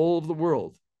and all of the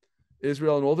world.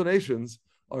 Israel and all the nations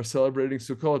are celebrating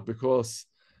Sukkot because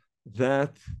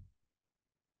that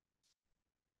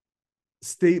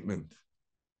statement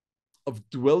of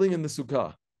dwelling in the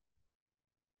Sukkah,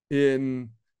 in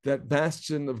that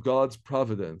bastion of God's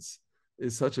providence,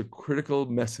 is such a critical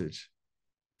message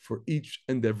for each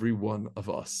and every one of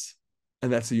us.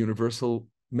 And that's a universal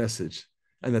message.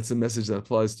 And that's a message that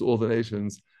applies to all the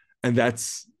nations. And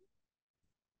that's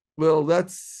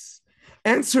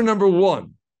answer number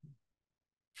one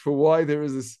for why there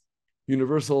is this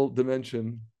universal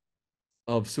dimension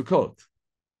of Sukkot.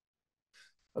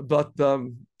 But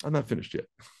I'm not finished yet.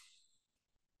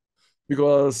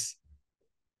 Because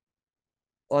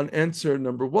on answer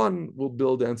number one, we'll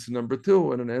build answer number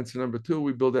two. And on answer number two,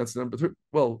 we build answer number three.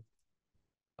 Well,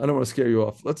 I don't want to scare you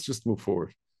off. Let's just move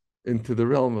forward into the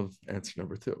realm of answer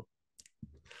number two.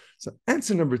 So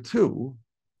answer number two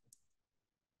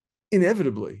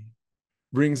inevitably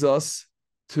brings us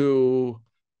to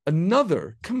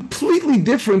another completely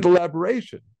different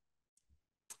elaboration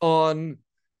on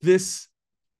this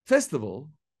festival,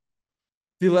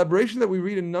 the elaboration that we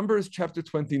read in Numbers chapter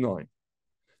 29.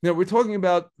 Now, we're talking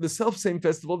about the self-same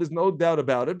festival. There's no doubt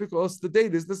about it because the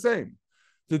date is the same.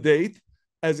 The date,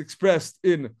 as expressed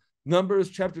in Numbers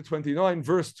chapter 29,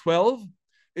 verse 12,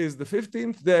 is the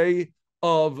 15th day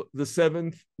of the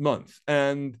 7th month.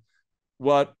 And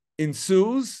what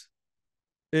ensues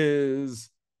is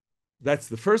that's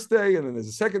the first day, and then there's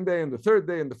a second day, and the third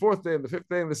day, and the fourth day, and the fifth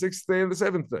day, and the sixth day, and the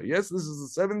seventh day. Yes, this is the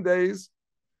 7 days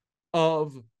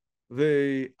of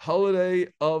the holiday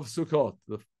of Sukkot,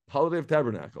 the holiday of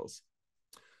Tabernacles.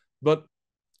 But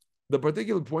the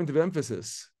particular point of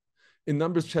emphasis in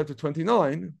Numbers chapter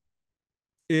 29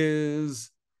 is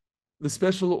the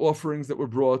special offerings that were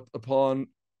brought upon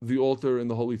the altar in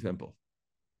the Holy Temple.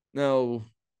 Now,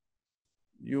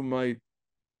 you might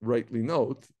rightly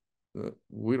note that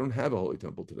we don't have a Holy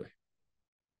Temple today,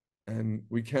 and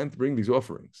we can't bring these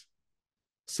offerings.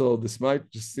 So this might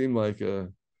just seem like a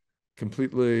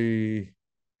completely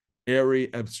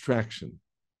airy abstraction.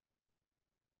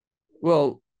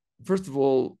 Well, first of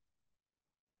all,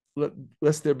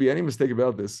 lest there be any mistake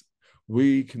about this,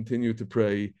 we continue to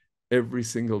pray every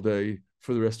single day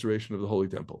for the restoration of the Holy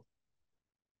Temple.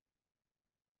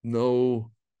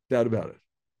 No doubt about it.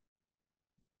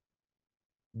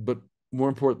 But more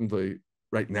importantly,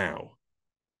 right now,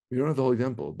 we don't have the Holy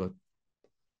Temple, but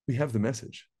we have the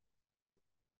message.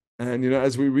 And,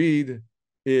 as we read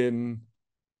in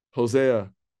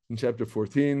Hosea in chapter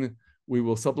 14, we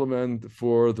will supplement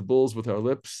for the bulls with our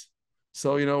lips.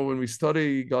 So, when we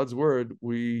study God's word,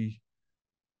 we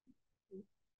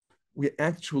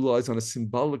actualize on a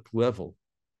symbolic level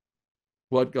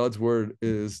what God's word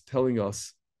is telling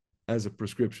us as a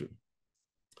prescription.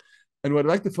 And what I'd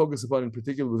like to focus upon in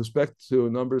particular with respect to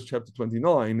Numbers chapter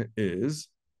 29 is,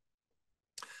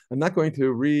 I'm not going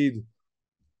to read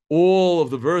all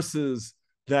of the verses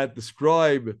that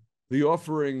describe the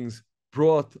offerings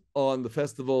brought on the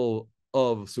festival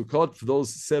of Sukkot for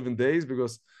those 7 days,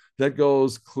 because that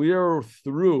goes clear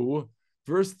through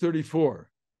verse 34.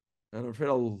 And I'm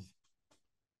afraid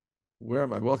where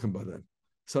am I welcome by then?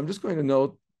 So I'm just going to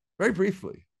note very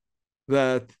briefly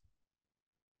that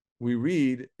we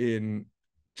read in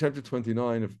chapter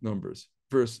 29 of Numbers,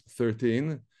 verse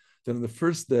 13, that on the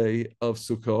first day of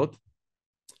Sukkot,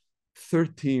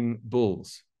 13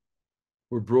 bulls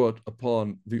were brought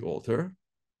upon the altar.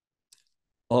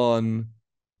 On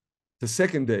the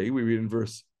second day, we read in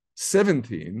verse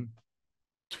 17,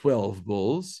 12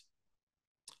 bulls.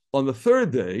 On the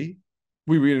third day,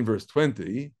 we read in verse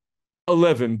 20,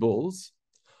 11 bulls.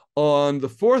 On the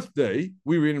fourth day,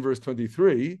 we read in verse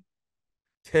 23,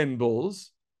 10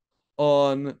 bulls.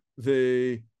 On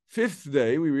the fifth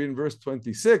day, we read in verse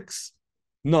 26,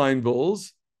 9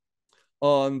 bulls.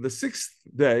 On the sixth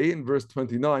day, in verse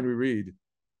 29, we read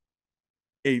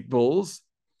 8 bulls.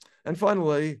 And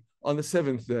finally, on the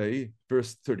seventh day,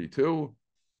 verse 32,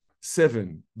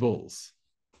 7 bulls.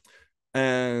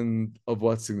 And of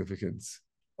what significance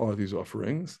are these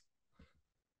offerings?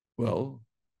 Well,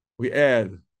 we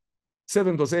add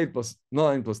 7 plus 8 plus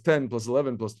 9 plus 10 plus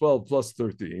 11 plus 12 plus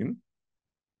 13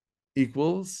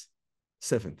 equals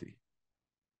 70.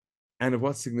 And of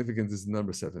what significance is the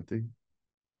number 70?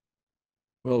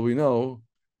 Well, we know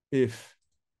if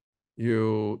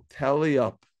you tally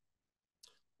up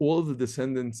all of the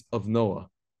descendants of Noah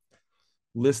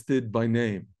listed by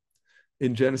name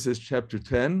in Genesis chapter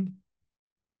 10,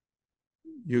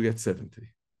 you get 70.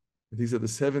 These are the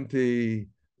 70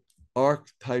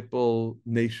 archetypal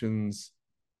nations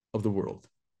of the world.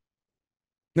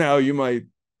 Now, you might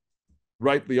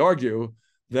rightly argue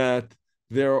that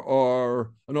there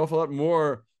are an awful lot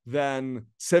more than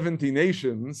 70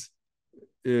 nations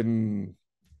in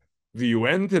the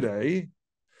UN today.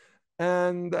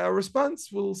 And our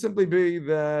response will simply be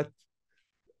that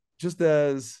just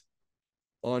as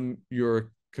on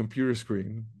your computer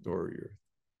screen or your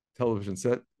television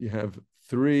set, you have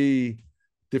 3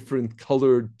 different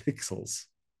colored pixels,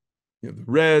 the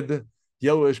red,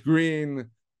 yellowish green,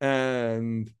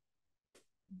 and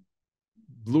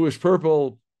bluish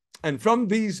purple. And from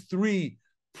these 3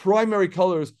 primary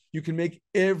colors, you can make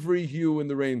every hue in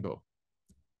the rainbow.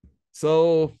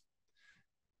 So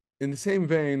in the same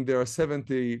vein, there are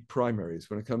 70 primaries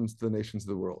when it comes to the nations of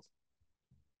the world.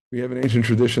 We have an ancient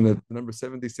tradition that the number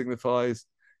 70 signifies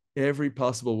every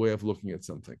possible way of looking at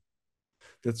something.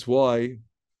 That's why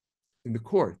in the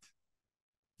court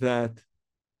that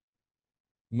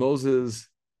Moses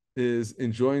is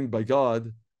enjoined by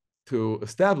God to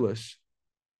establish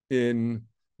in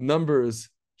Numbers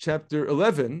chapter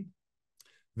 11,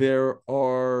 there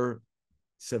are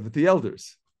 70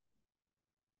 elders.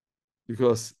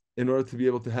 Because in order to be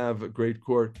able to have a great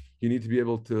court, you need to be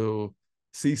able to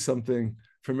see something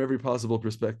from every possible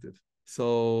perspective.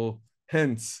 So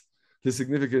hence the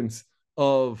significance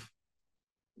of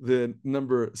the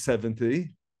number 70.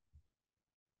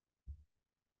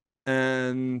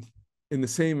 And in the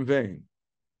same vein,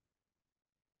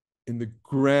 in the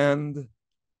grand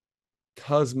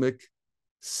cosmic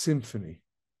symphony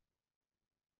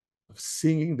of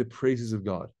singing the praises of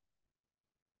God,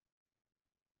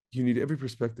 you need every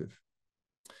perspective.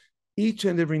 Each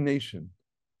and every nation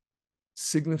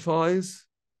signifies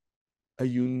a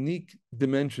unique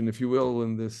dimension, if you will,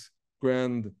 in this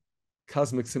grand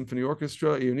cosmic symphony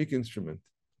orchestra, a unique instrument.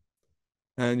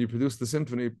 And you produce the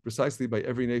symphony precisely by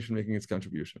every nation making its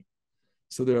contribution.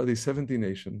 So there are these 70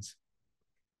 nations.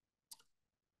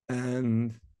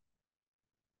 And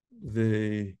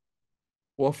the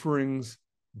offerings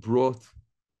brought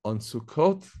on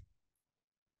Sukkot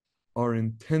are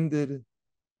intended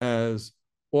as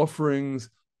offerings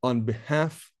on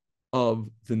behalf of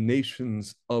the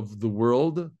nations of the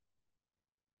world,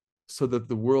 so that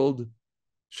the world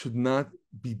should not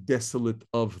be desolate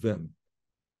of them,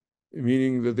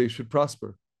 meaning that they should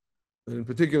prosper. And in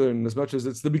particular, in as much as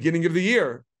it's the beginning of the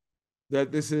year,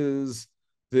 that this is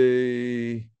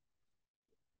the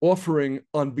offering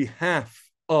on behalf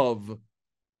of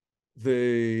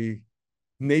the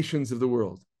nations of the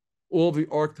world. All the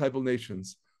archetypal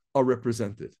nations are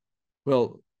represented.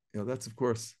 Well, that's of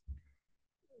course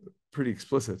pretty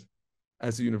explicit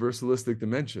as a universalistic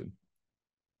dimension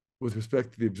with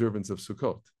respect to the observance of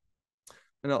Sukkot.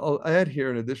 And I'll add here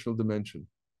an additional dimension.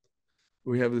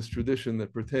 We have this tradition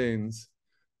that pertains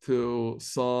to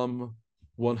Psalm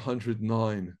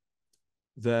 109,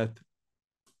 that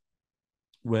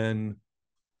when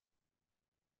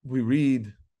we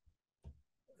read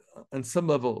on some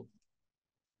level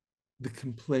the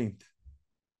complaint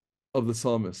of the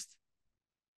psalmist,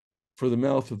 for the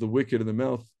mouth of the wicked and the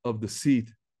mouth of the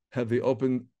deceit have they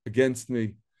opened against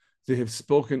me. They have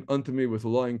spoken unto me with a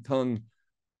lying tongue.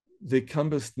 They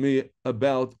compassed me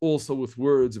about also with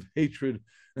words of hatred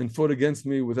and fought against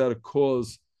me without a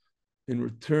cause. In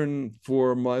return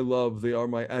for my love, they are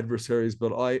my adversaries,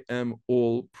 but I am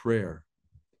all prayer.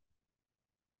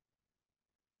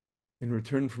 In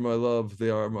return for my love, they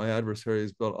are my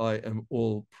adversaries, but I am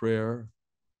all prayer,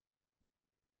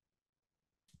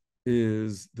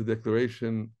 is the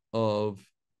declaration of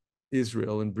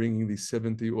Israel in bringing these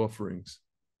 70 offerings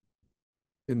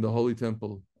in the Holy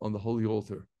Temple, on the Holy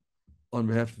Altar, on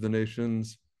behalf of the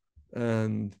nations,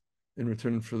 and in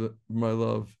return for my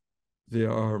love, they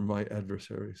are my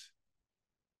adversaries.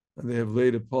 And they have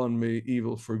laid upon me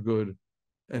evil for good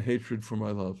and hatred for my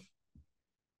love.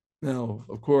 Now,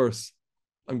 of course,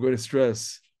 I'm going to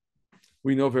stress,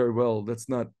 we know very well that's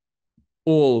not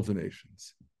all of the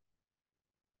nations.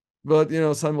 But,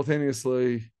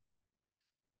 simultaneously,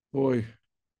 boy,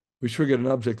 we sure get an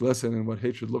object lesson in what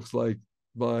hatred looks like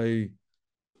by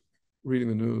reading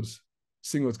the news,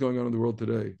 seeing what's going on in the world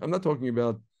today. I'm not talking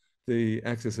about the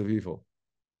axis of evil.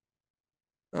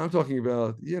 I'm talking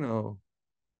about, I don't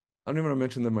even want to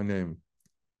mention them by name,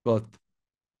 but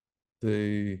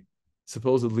the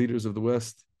supposed leaders of the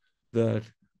West that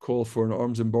call for an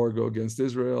arms embargo against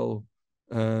Israel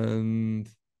and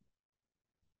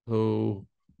who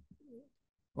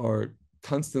are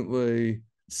constantly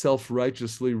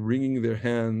self-righteously wringing their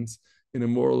hands in a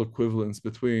moral equivalence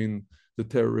between the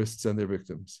terrorists and their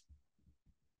victims.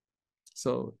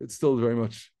 So it's still very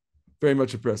much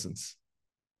a presence,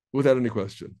 without any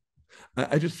question.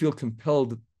 I just feel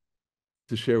compelled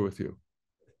to share with you,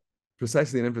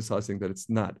 precisely in emphasizing that it's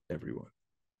not everyone.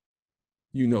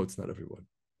 You know it's not everyone.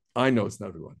 I know it's not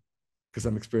everyone, because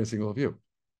I'm experiencing all of you.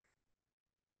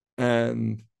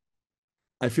 And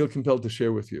I feel compelled to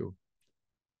share with you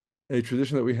a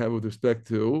tradition that we have with respect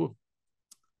to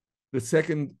the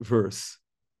second verse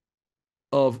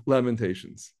of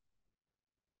Lamentations.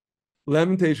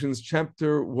 Lamentations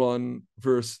chapter 1,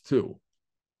 verse 2.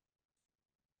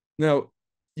 Now,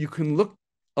 you can look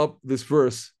up this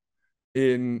verse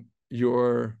in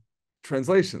your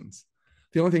translations.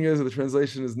 The only thing is that the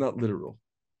translation is not literal.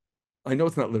 I know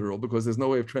it's not literal because there's no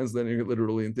way of translating it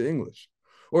literally into English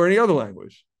or any other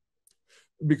language,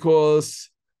 because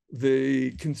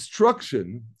the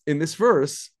construction in this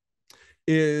verse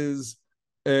is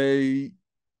a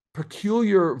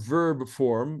peculiar verb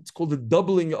form. It's called the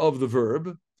doubling of the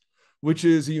verb, which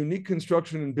is a unique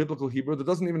construction in biblical Hebrew that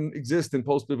doesn't even exist in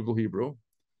post-biblical Hebrew.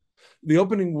 The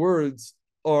opening words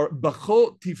are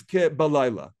Bacho tivke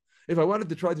balayla. If I wanted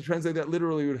to try to translate that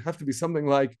literally, it would have to be something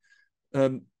like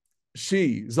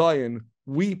she, Zion,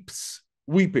 weeps,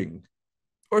 weeping,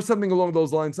 or something along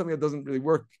those lines, something that doesn't really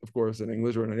work, of course, in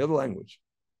English or in any other language.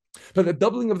 But the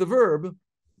doubling of the verb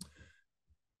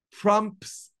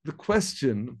prompts the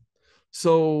question,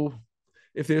 so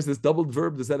if there's this doubled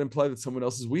verb, does that imply that someone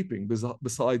else is weeping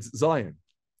besides Zion?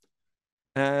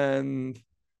 And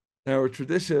our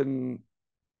tradition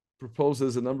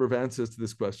proposes a number of answers to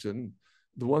this question.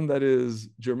 The one that is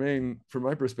germane from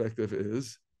my perspective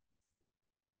is,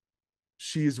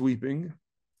 she is weeping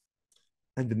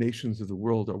and the nations of the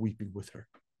world are weeping with her.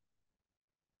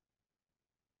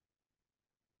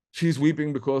 she's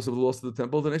weeping because of the loss of the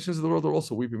temple. The nations of the world are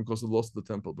also weeping because of the loss of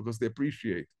the temple, because they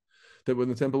appreciate that when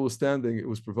the temple was standing, it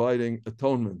was providing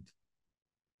atonement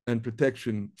and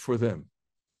protection for them.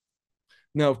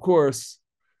 Now, of course,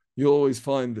 you'll always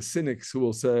find the cynics who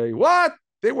will say, what?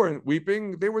 They weren't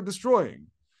weeping, they were destroying.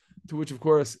 To which, of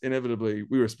course, inevitably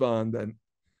we respond, and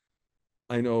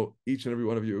I know each and every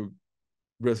one of you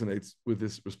resonates with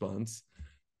this response.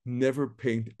 Never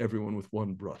paint everyone with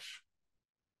one brush.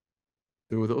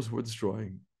 There were those who were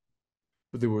destroying,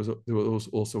 but there were those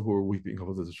also who were weeping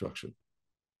over the destruction.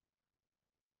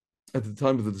 At the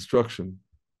time of the destruction,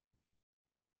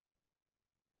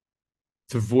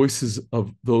 the voices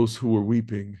of those who were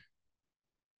weeping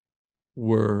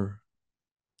were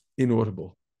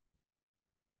inaudible.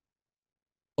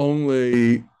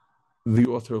 Only the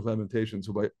author of Lamentations,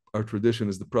 who by our tradition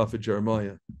is the prophet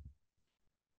Jeremiah,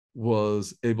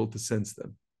 was able to sense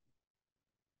them.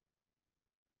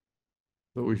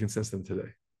 But we can sense them today.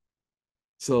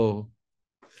 So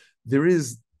there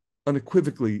is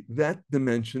unequivocally that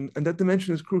dimension, and that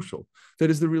dimension is crucial. That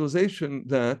is the realization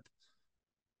that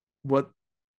what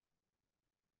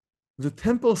the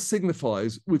temple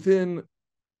signifies within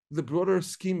the broader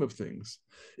scheme of things,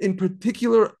 in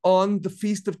particular on the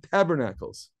Feast of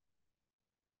Tabernacles,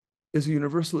 is a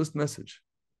universalist message.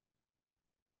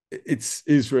 It's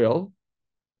Israel,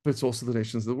 but it's also the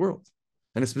nations of the world,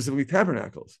 and it's specifically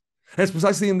tabernacles. And it's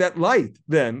precisely in that light,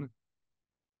 then,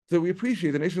 that we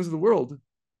appreciate the nations of the world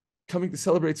coming to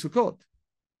celebrate Sukkot.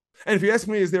 And if you ask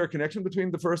me, is there a connection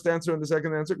between the first answer and the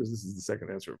second answer? Because this is the second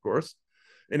answer, of course.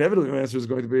 Inevitably, the answer is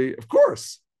going to be, of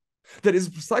course. That is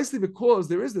precisely because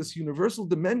there is this universal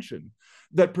dimension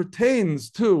that pertains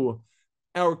to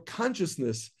our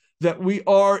consciousness that we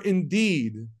are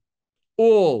indeed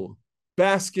all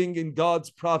basking in God's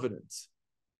providence.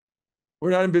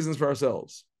 We're not in business for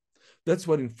ourselves. That's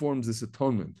what informs this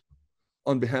atonement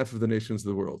on behalf of the nations of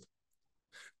the world.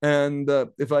 And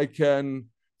if I can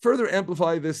further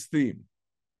amplify this theme,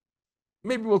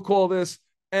 maybe we'll call this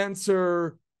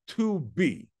answer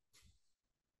 2B.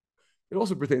 It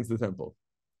also pertains to the temple.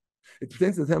 It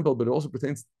pertains to the temple, but it also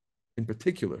pertains in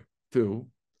particular to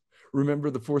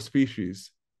remember the four species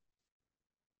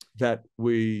that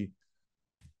we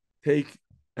take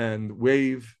and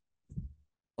wave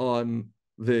on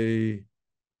the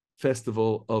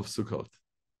festival of Sukkot.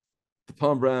 The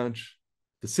palm branch,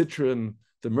 the citron,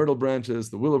 the myrtle branches,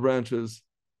 the willow branches.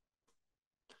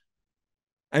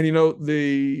 And you know,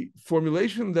 the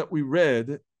formulation that we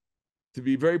read, to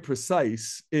be very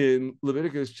precise, in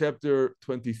Leviticus chapter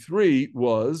 23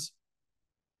 was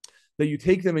that you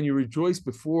take them and you rejoice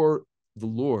before the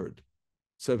Lord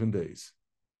 7 days.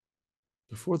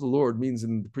 Before the Lord means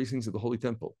in the precincts of the Holy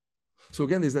Temple. So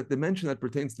again, there's that dimension that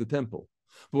pertains to the temple.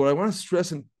 But what I want to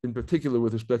stress in particular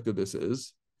with respect to this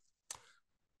is,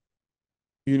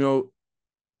 you know,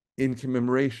 in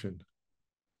commemoration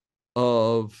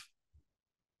of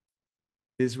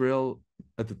Israel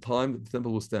at the time that the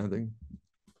temple was standing,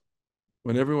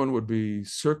 when everyone would be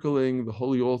circling the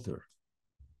holy altar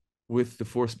with the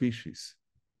four species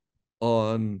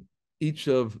on each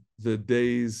of the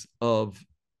days of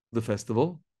the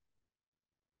festival,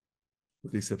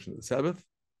 with the exception of the Sabbath.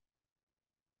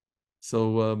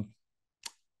 So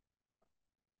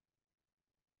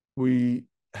we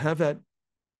have that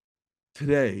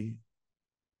today.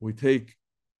 We take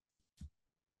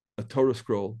a Torah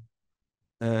scroll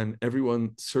and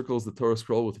everyone circles the Torah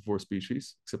scroll with the four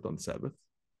species, except on the Sabbath.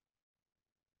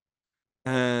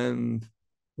 And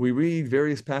we read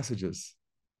various passages,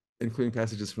 including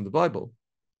passages from the Bible,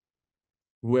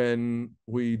 when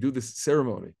we do this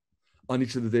ceremony on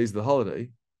each of the days of the holiday.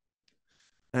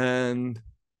 And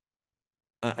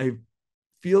I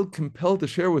feel compelled to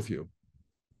share with you,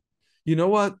 you know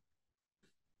what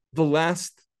the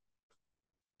last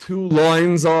two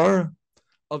lines are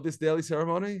of this daily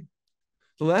ceremony?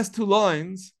 The last two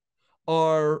lines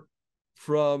are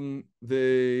from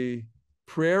the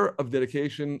prayer of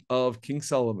dedication of King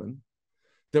Solomon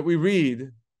that we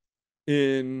read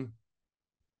in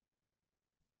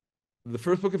the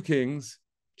first book of Kings,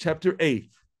 chapter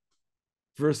 8,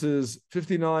 verses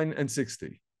 59 and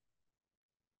 60.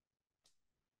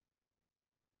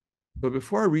 But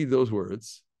before I read those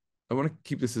words, I want to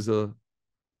keep this as a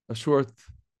short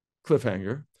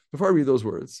cliffhanger. Before I read those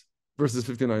words, verses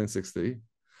 59 and 60,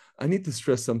 I need to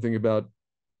stress something about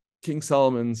King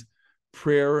Solomon's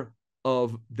prayer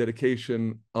of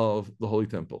dedication of the Holy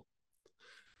Temple,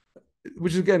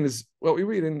 which again is what we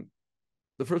read in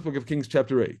the first book of Kings,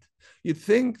 chapter 8. You'd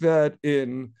think that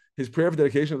in his prayer of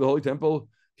dedication of the Holy Temple,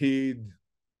 he'd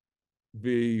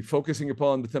be focusing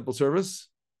upon the temple service,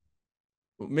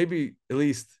 maybe at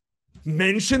least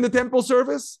mention the temple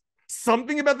service,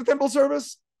 something about the temple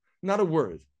service, not a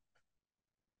word.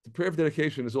 The prayer of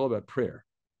dedication is all about prayer,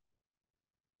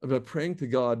 about praying to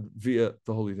God via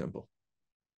the Holy Temple.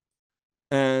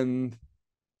 And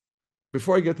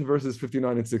before I get to verses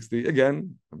 59 and 60,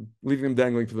 again, I'm leaving them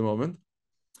dangling for the moment.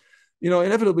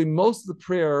 Inevitably, most of the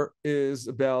prayer is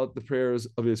about the prayers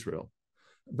of Israel.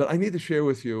 But I need to share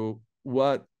with you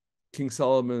what King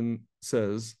Solomon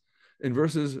says in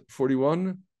verses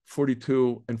 41,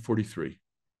 42, and 43.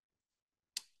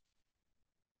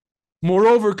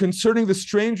 Moreover, concerning the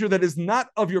stranger that is not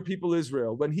of your people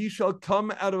Israel, when he shall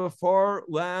come out of a far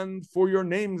land for your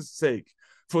name's sake,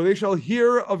 for they shall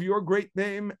hear of your great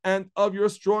name and of your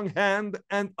strong hand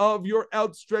and of your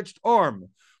outstretched arm,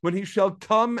 when he shall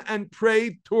come and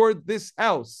pray toward this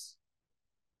house.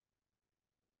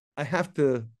 I have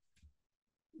to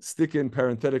stick in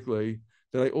parenthetically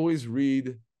that I always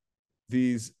read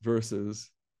these verses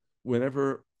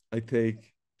whenever I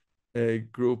take a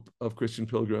group of Christian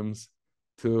pilgrims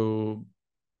to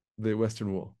the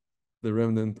Western Wall, the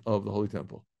remnant of the Holy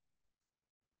Temple.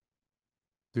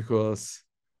 Because,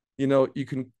 you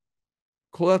can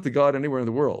call out to God anywhere in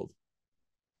the world,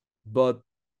 but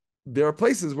there are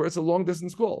places where it's a long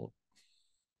distance call.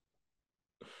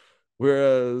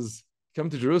 Whereas come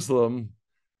to Jerusalem,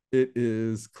 it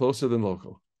is closer than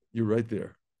local. You're right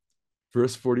there.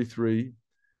 Verse 43,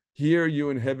 hear you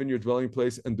in heaven your dwelling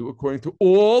place, and do according to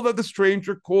all that the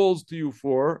stranger calls to you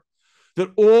for,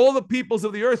 that all the peoples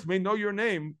of the earth may know your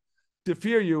name, to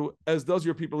fear you as does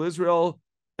your people Israel,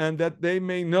 and that they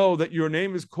may know that your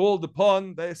name is called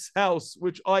upon this house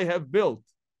which I have built.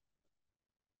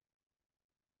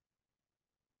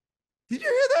 Did you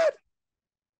hear that?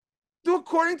 Do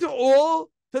according to all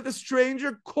that the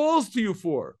stranger calls to you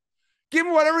for. Give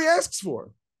him whatever he asks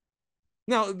for.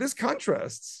 Now, this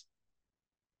contrasts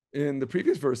in the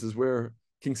previous verses where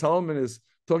King Solomon is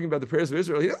talking about the prayers of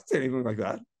Israel. He doesn't say anything like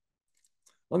that.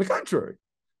 On the contrary,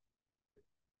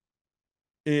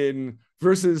 in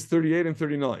verses 38 and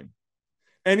 39,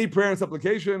 any prayer and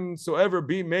supplication soever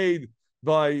be made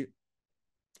by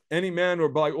any man or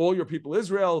by all your people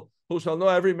Israel, who shall know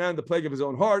every man the plague of his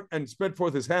own heart, and spread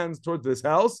forth his hands toward this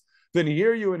house, then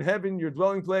hear you in heaven your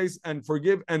dwelling place, and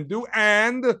forgive and do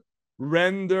and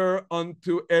render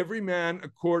unto every man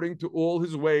according to all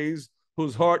his ways,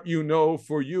 whose heart you know,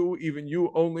 for you, even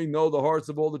you only know the hearts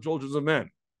of all the children of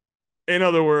men. In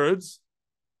other words,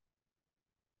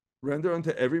 render unto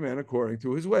every man according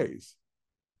to his ways.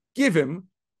 Give him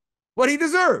what he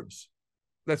deserves.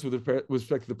 That's with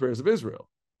respect to the prayers of Israel.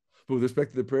 But with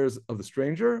respect to the prayers of the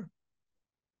stranger,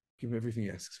 give him everything he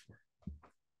asks for.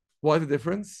 Why the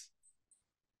difference?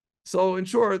 So in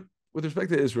short, with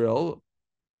respect to Israel,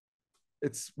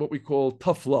 it's what we call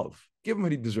tough love. Give him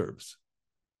what he deserves.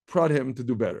 Prod him to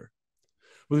do better.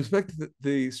 With respect to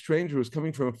the stranger who's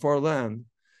coming from a far land,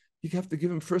 you have to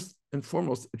give him first and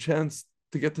foremost a chance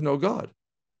to get to know God.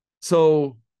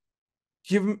 So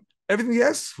give him everything he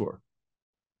asks for.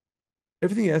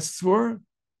 Everything he asks for,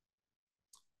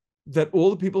 that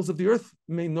all the peoples of the earth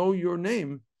may know your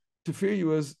name, to fear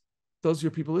you as does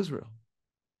your people Israel.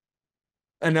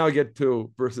 And now I get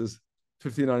to verses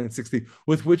 59 and 60,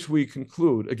 with which we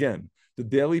conclude, again, the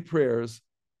daily prayers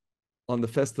on the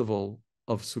festival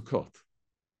of Sukkot,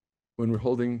 when we're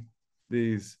holding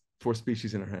these 4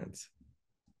 species in our hands.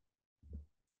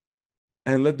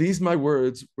 And let these my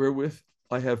words, wherewith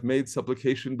I have made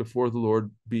supplication before the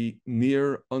Lord, be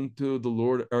near unto the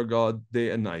Lord our God day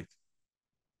and night,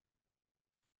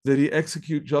 that he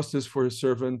execute justice for his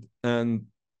servant and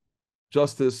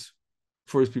justice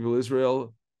for his people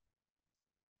Israel,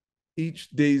 each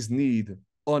day's need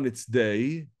on its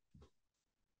day,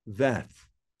 that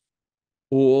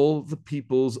all the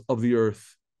peoples of the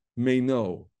earth may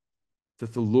know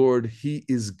that the Lord, he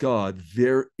is God,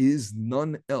 there is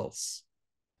none else.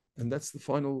 And that's the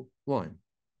final line,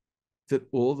 that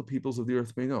all the peoples of the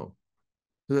earth may know.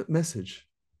 So that message,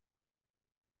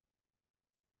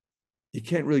 you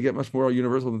can't really get much more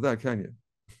universal than that, can you?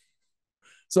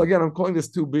 So again, I'm calling this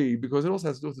 2b because it also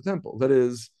has to do with the temple. That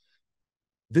is,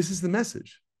 this is the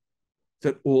message,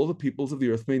 that all the peoples of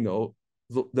the earth may know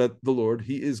that the Lord,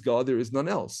 he is God, there is none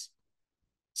else.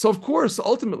 So of course,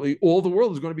 ultimately, all the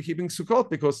world is going to be keeping Sukkot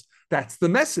because that's the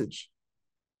message.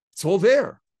 It's all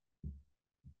there.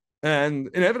 And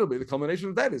inevitably, the culmination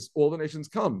of that is all the nations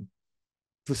come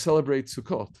to celebrate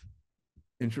Sukkot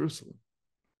in Jerusalem.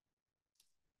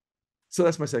 So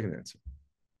that's my second answer.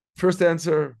 First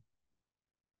answer,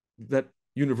 that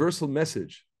universal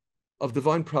message of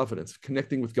divine providence,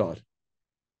 connecting with God.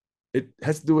 It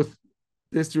has to do with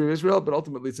the history of Israel, but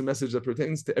ultimately it's a message that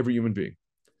pertains to every human being.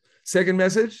 Second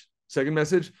message, Second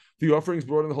message, the offerings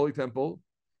brought in the Holy Temple,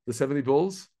 the 70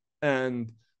 bulls,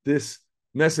 and this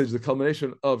message, the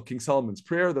culmination of King Solomon's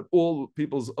prayer, that all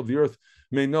peoples of the earth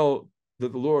may know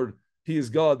that the Lord, He is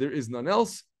God, there is none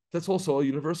else. That's also a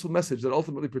universal message that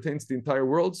ultimately pertains to the entire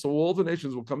world. So all the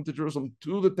nations will come to Jerusalem,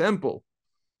 to the temple,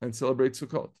 and celebrate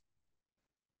Sukkot.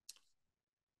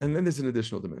 And then there's an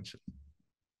additional dimension.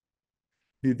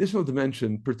 The additional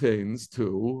dimension pertains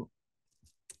to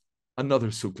another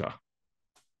sukkah.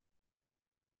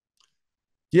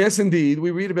 Yes, indeed,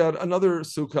 we read about another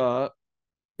sukkah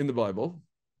in the Bible.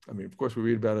 I mean, of course, we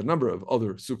read about a number of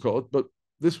other sukkot, but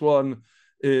this one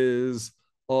is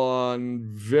on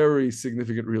very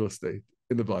significant real estate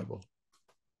in the Bible.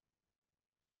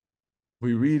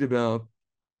 We read about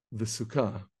the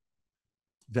sukkah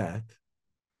that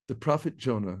the prophet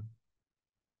Jonah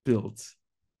builds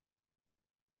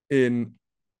in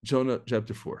Jonah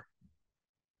chapter 4.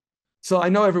 So I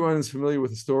know everyone is familiar with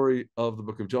the story of the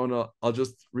book of Jonah. I'll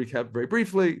just recap very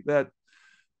briefly that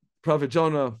Prophet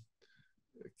Jonah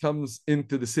comes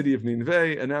into the city of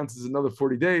Nineveh, announces another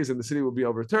 40 days and the city will be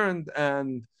overturned,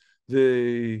 and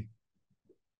the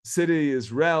city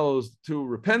is roused to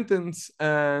repentance,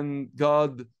 and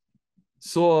God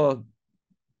saw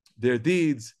their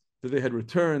deeds, that they had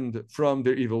returned from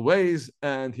their evil ways,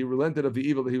 and He relented of the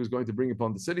evil that He was going to bring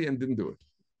upon the city and didn't do it.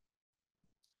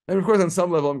 And of course, on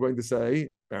some level, I'm going to say,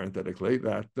 parenthetically,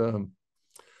 that, the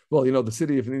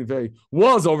city of Nineveh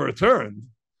was overturned.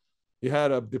 You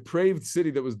had a depraved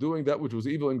city that was doing that which was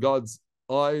evil in God's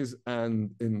eyes,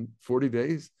 and in 40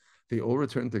 days, they all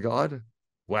returned to God.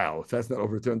 Wow, if that's not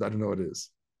overturned, I don't know what is.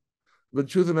 But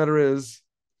the truth of the matter is,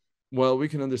 while we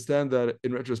can understand that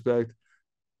in retrospect,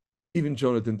 even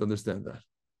Jonah didn't understand that.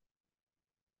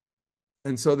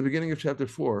 And so at the beginning of chapter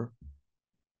 4,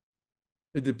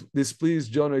 it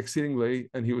displeased Jonah exceedingly,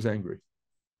 and he was angry.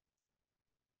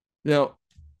 Now,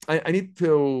 I need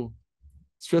to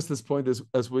stress this point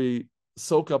as we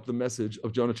soak up the message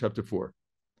of Jonah chapter 4.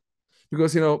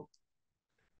 Because,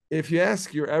 if you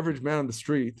ask your average man on the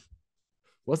street,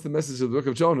 what's the message of the book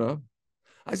of Jonah?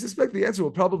 I suspect the answer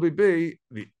will probably be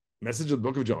the message of the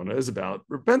book of Jonah is about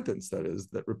repentance. That is,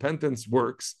 that repentance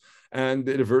works, and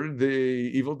it averted the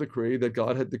evil decree that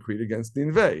God had decreed against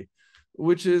Nineveh,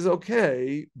 which is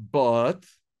okay, but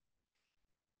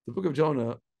the book of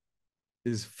Jonah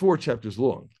is 4 chapters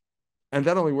long, and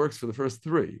that only works for the first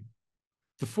 3.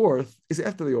 The 4th is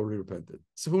after they already repented.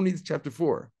 So who needs chapter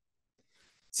 4?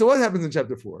 So what happens in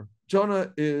chapter 4?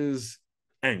 Jonah is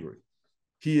angry.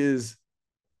 He is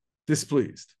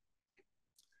displeased.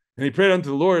 And he prayed unto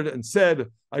the Lord and said,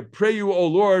 I pray you, O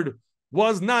Lord,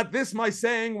 was not this my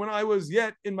saying when I was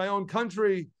yet in my own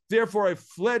country? Therefore I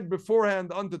fled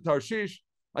beforehand unto Tarshish.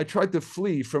 I tried to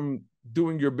flee from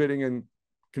doing your bidding and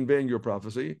conveying your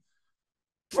prophecy.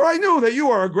 For I knew that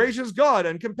you are a gracious God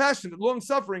and compassionate,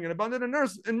 long-suffering, and abundant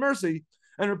in mercy,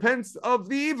 and repents of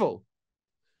the evil.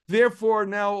 Therefore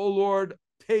now, O Lord,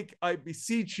 take, I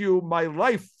beseech you, my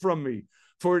life from me,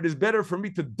 for it is better for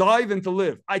me to die than to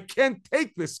live. I can't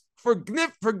take this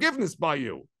forgiveness by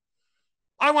you.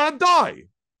 I want to die.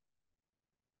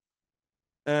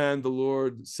 And the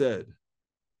Lord said,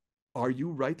 are you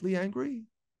rightly angry?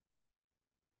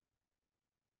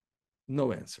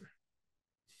 No answer.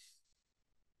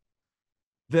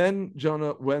 Then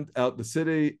Jonah went out the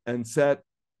city and sat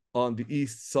on the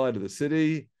east side of the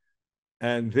city,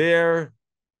 and there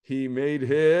he made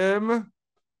him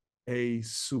a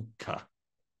sukkah.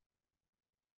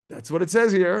 That's what it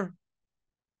says here.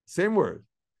 Same word.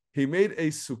 He made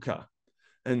a sukkah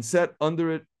and sat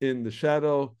under it in the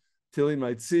shadow till he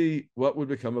might see what would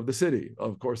become of the city.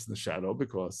 Of course, in the shadow,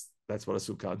 because that's what a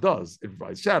sukkah does. It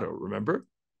provides shadow, remember?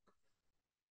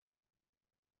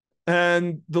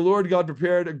 And the Lord God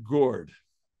prepared a gourd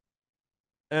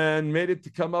and made it to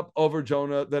come up over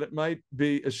Jonah, that it might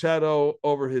be a shadow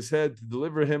over his head to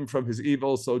deliver him from his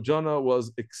evil. So Jonah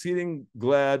was exceeding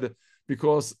glad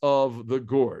because of the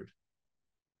gourd.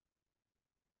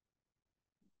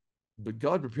 But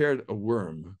God prepared a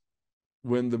worm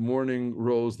when the morning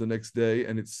rose the next day,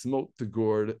 and it smote the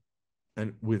gourd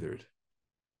and withered.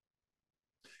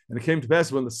 And it came to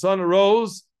pass when the sun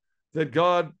arose that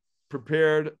God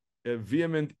prepared a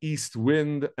vehement east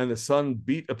wind, and the sun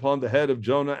beat upon the head of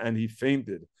Jonah, and he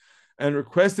fainted, and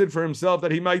requested for himself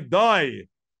that he might die,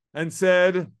 and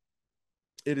said,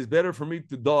 it is better for me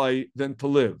to die than to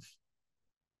live.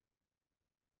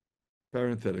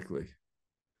 Parenthetically,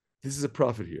 this is a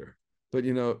prophet here, but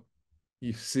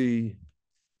you see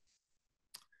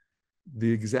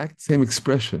the exact same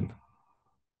expression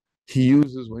he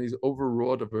uses when he's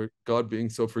overwrought of God being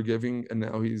so forgiving, and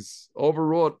now he's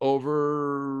overwrought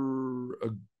over a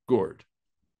gourd.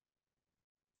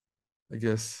 I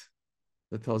guess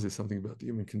that tells you something about the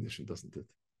human condition, doesn't it?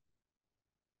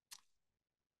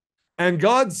 And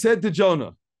God said to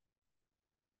Jonah,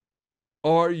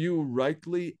 are you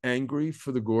rightly angry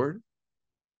for the gourd?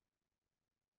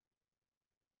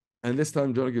 And this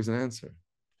time Jonah gives an answer.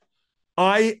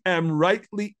 I am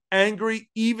rightly angry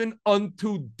even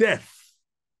unto death.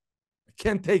 I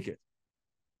can't take it.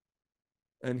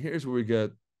 And here's where we get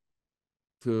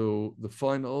to the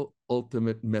final,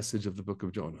 ultimate message of the book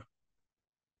of Jonah.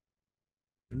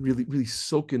 And really, really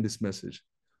soak in this message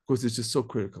because it's just so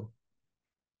critical.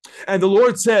 And the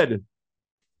Lord said,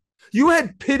 you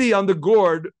had pity on the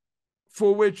gourd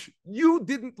for which you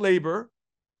didn't labor,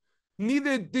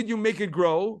 neither did you make it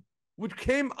grow, which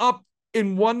came up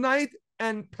in one night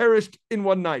and perished in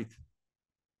one night.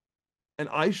 And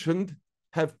I shouldn't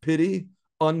have pity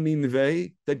on Nineveh,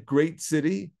 that great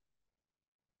city,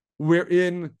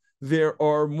 wherein there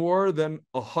are more than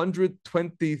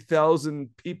 120,000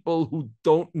 people who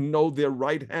don't know their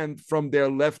right hand from their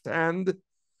left hand,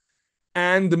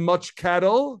 and much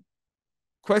cattle?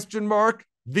 Question mark,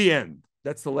 the end.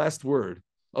 That's the last word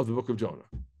of the book of Jonah.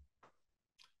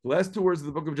 The last two words of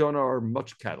the book of Jonah are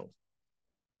much cattle.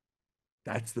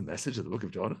 That's the message of the book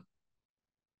of Jonah.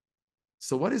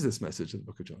 So what is this message of the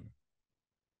book of Jonah?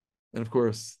 And of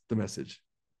course, the message,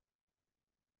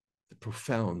 the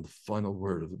profound final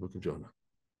word of the book of Jonah.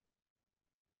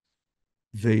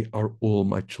 They are all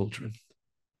my children.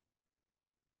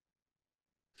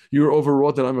 You're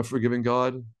overwrought that I'm a forgiving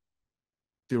God.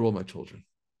 They're all my children.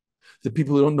 The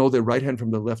people who don't know their right hand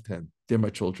from their left hand, they're my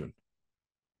children.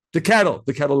 The cattle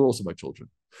are also my children.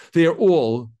 They are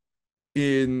all,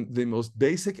 in the most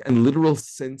basic and literal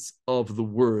sense of the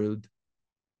word,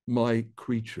 my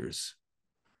creatures,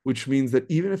 which means that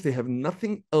even if they have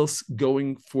nothing else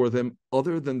going for them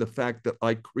other than the fact that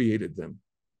I created them,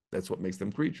 that's what makes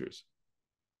them creatures,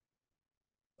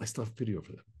 I still have pity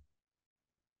over them.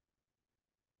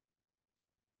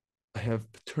 I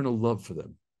have paternal love for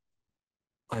them.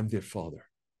 I'm their father.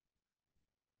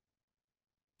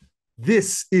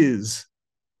 This is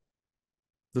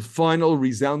the final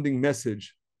resounding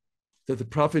message that the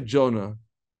prophet Jonah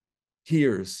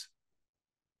hears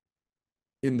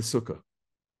in the sukkah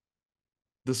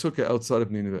outside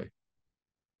of Nineveh.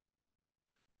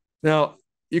 Now,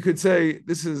 you could say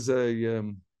this is a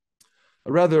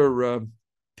rather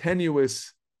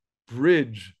tenuous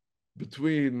bridge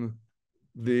between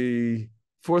the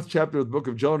fourth chapter of the book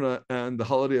of Jonah and the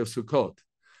holiday of Sukkot.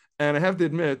 And I have to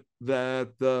admit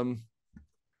that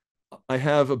I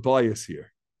have a bias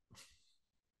here.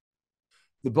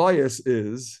 The bias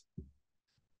is,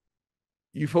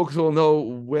 you folks all know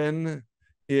when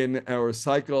in our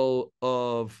cycle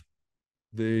of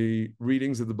the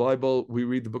readings of the Bible, we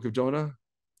read the book of Jonah.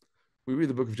 We read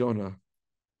the book of Jonah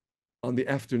on the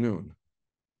afternoon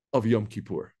of Yom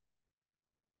Kippur.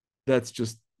 That's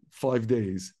just 5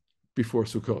 days before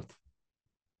Sukkot.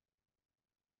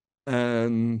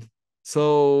 And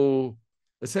so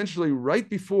essentially right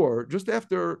before, just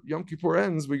after Yom Kippur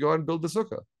ends, we go out and build the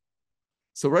sukkah.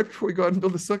 So right before we go out and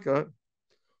build the sukkah,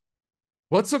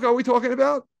 what sukkah are we talking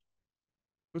about?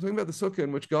 We're talking about the sukkah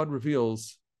in which God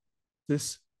reveals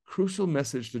this crucial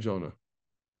message to Jonah.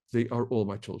 They are all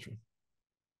my children.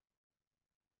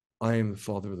 I am the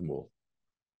father of them all.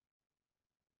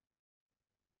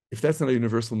 If that's not a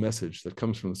universal message that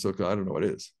comes from the sukkah, I don't know what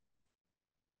is.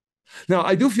 Now,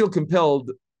 I do feel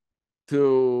compelled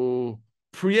to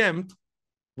preempt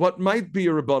what might be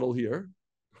a rebuttal here.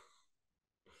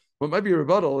 What might be a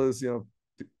rebuttal is,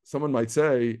 someone might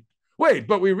say, wait,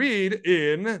 but we read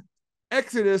in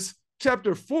Exodus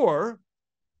chapter 4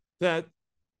 that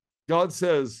God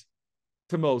says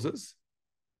to Moses,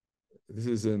 this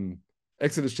is in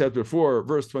Exodus chapter 4,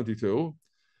 verse 22,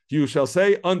 you shall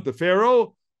say unto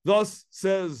Pharaoh, thus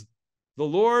says the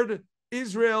Lord,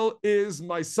 Israel is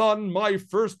my son, my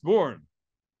firstborn.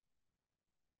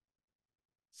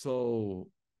 So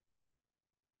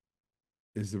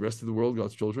is the rest of the world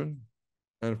God's children?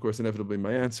 And of course, inevitably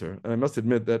my answer. And I must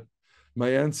admit that my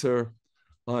answer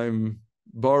I'm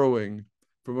borrowing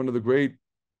from one of the great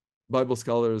Bible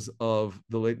scholars of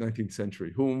the late 19th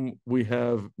century, whom we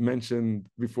have mentioned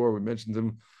before. We mentioned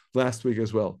him last week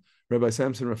as well. Rabbi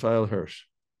Samson Raphael Hirsch,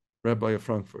 Rabbi of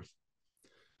Frankfurt,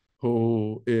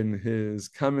 who in his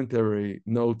commentary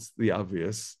notes the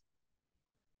obvious.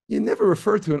 You never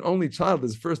refer to an only child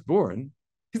as firstborn.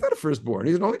 He's not a firstborn,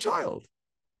 he's an only child.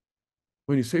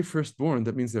 When you say firstborn,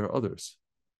 that means there are others.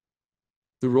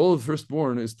 The role of the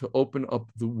firstborn is to open up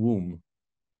the womb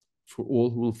for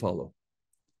all who will follow.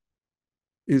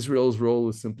 Israel's role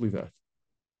is simply that.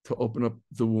 to open up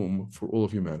the womb for all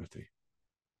of humanity.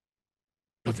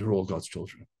 But they're all God's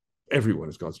children. Everyone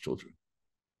is God's children.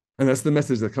 And that's the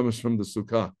message that comes from the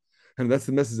Sukkah. And that's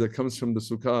the message that comes from the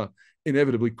Sukkah,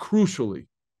 inevitably, crucially.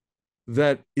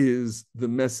 That is the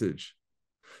message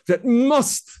that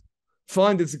must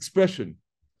find its expression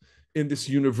in this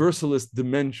universalist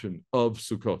dimension of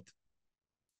Sukkot.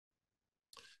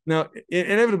 Now,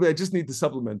 inevitably, I just need to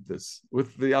supplement this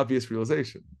with the obvious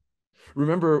realization.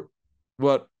 Remember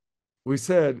what we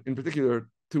said, in particular,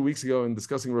 2 weeks ago in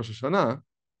discussing Rosh Hashanah,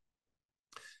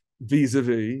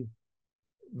 vis-a-vis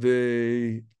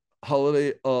the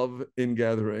holiday of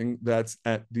ingathering that's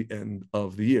at the end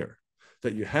of the year.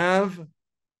 That you have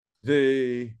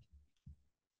the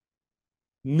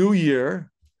new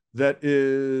year that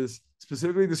is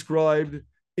specifically described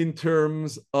in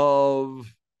terms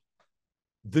of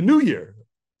the new year.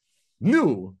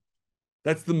 New,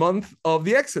 that's the month of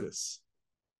the Exodus,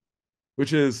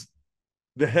 which is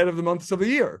the head of the months of the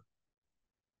year.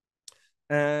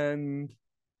 And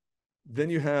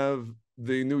then you have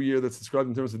the new year that's described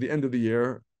in terms of the end of the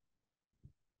year.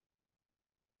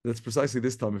 That's precisely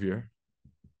this time of year.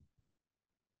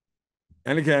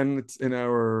 And again, it's in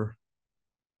our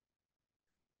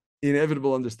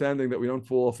inevitable understanding that we don't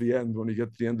fall off the end when we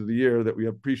get to the end of the year, that we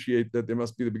appreciate that there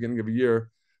must be the beginning of a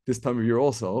year this time of year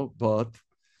also, but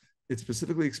it's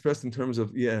specifically expressed in terms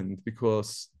of the end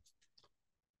because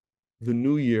the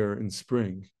new year in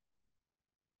spring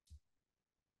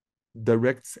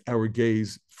directs our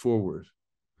gaze forward.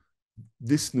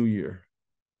 This new year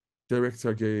directs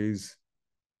our gaze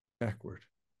backward,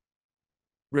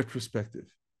 retrospective,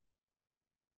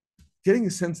 getting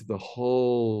a sense of the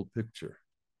whole picture.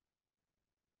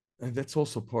 And that's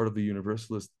also part of the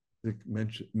universalist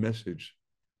message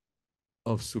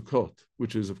of Sukkot,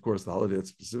 which is, of course, the holiday that's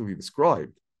specifically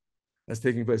described as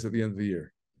taking place at the end of the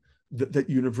year. That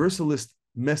universalist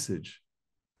message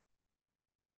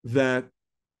that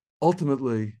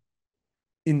ultimately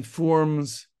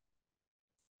informs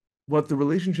what the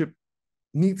relationship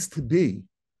needs to be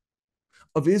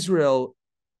of Israel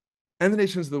and the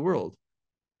nations of the world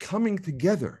coming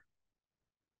together.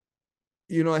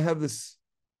 You know, I have this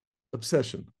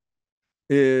obsession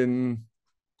in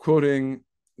quoting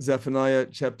Zephaniah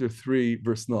chapter 3,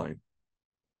 verse 9.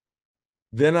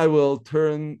 Then I will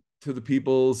turn to the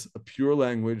peoples a pure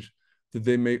language, that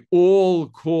they may all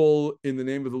call in the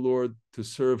name of the Lord to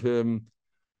serve him.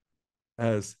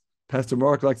 As Pastor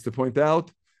Mark likes to point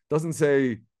out, doesn't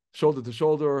say shoulder to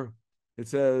shoulder, it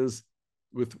says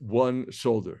with one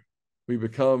shoulder. We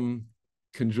become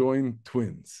conjoined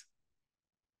twins.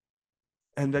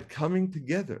 And that coming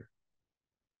together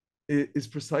is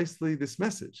precisely this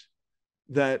message,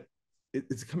 that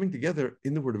it's coming together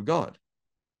in the Word of God.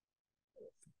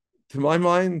 To my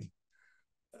mind,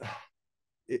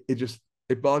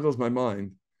 it boggles my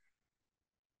mind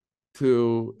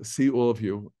to see all of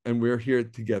you, and we're here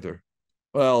together.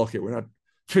 Well, okay, we're not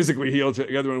physically here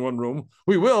together in one room.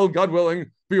 We will, God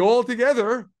willing, be all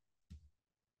together.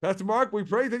 Pastor Mark, we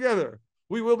pray together.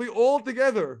 We will be all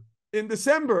together in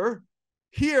December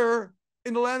here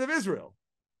in the land of Israel.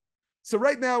 So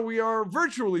right now we are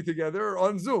virtually together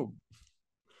on Zoom.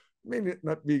 Maybe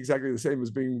not be exactly the same as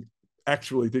being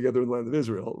actually together in the land of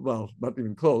Israel. Well, not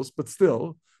even close, but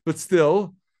still,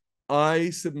 I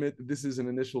submit that this is an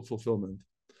initial fulfillment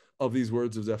of these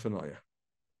words of Zephaniah.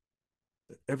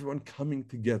 That everyone coming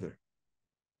together,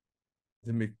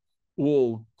 they may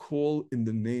all call in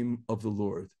the name of the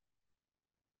Lord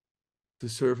to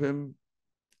serve him,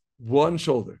 one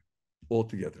shoulder, all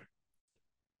together.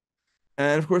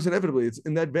 And of course, inevitably, it's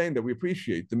in that vein that we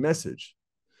appreciate the message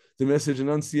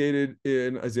enunciated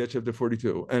in Isaiah chapter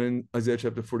 42 and in Isaiah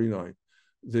chapter 49.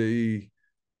 The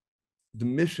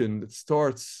mission that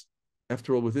starts,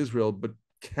 after all, with Israel, but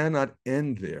cannot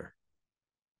end there.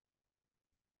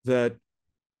 That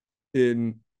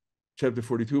in chapter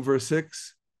 42, verse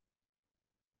 6,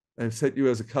 I have set you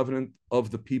as a covenant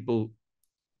of the people,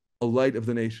 a light of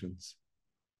the nations,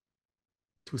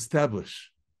 to establish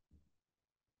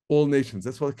all nations.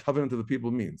 That's what the covenant of the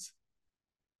people means.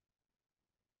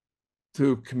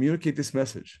 To communicate this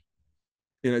message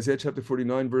in Isaiah chapter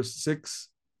 49, verse 6,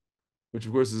 which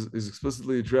of course is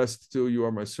explicitly addressed to you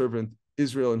are my servant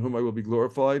Israel, in whom I will be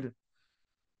glorified.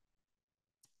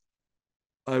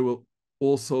 I will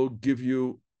also give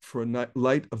you for a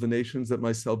light of the nations, that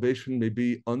my salvation may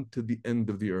be unto the end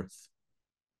of the earth.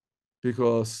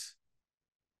 Because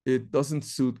it doesn't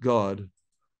suit God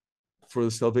for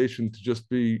the salvation to just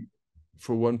be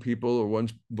for one people or one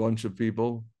bunch of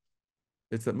people.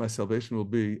 It's that my salvation will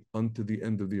be unto the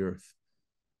end of the earth,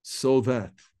 so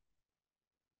that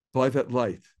by that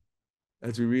light,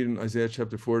 as we read in Isaiah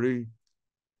chapter 40,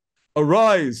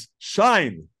 arise,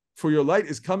 shine, for your light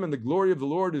is come and the glory of the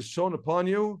Lord is shone upon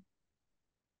you,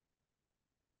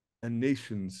 and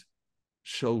nations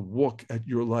shall walk at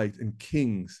your light and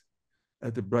kings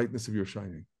at the brightness of your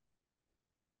shining.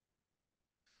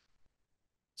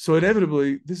 So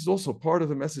inevitably, this is also part of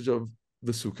the message of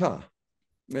the Sukkah.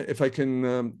 If I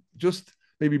can just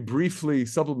maybe briefly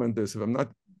supplement this, if I'm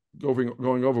not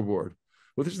going overboard,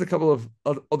 well, there's a couple of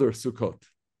other Sukkot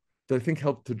that I think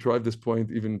help to drive this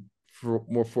point even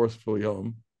more forcefully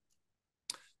home.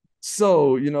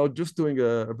 So, just doing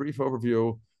a brief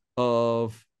overview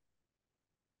of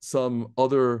some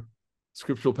other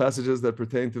scriptural passages that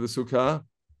pertain to the Sukkah.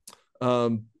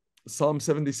 Psalm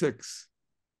 76.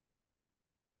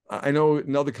 I know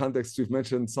in other contexts we've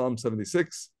mentioned Psalm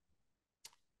 76.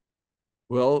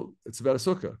 Well, it's about a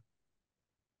Sukkah.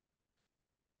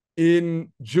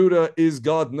 In Judah is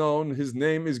God known. His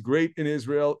name is great in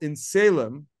Israel. In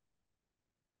Salem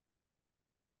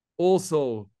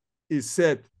also is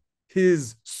set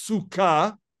his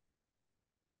Sukkah,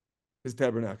 his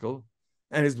tabernacle,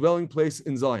 and his dwelling place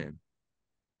in Zion.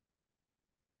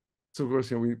 So, of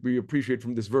course, we appreciate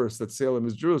from this verse that Salem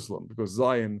is Jerusalem, because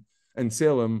Zion and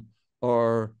Salem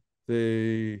are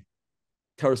the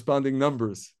corresponding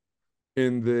numbers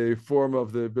in the form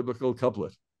of the biblical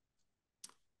couplet.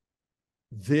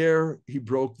 There he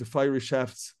broke the fiery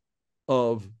shafts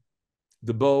of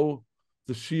the bow,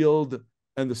 the shield,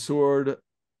 and the sword,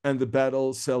 and the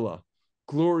battle Selah.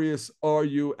 Glorious are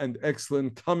you and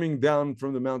excellent, coming down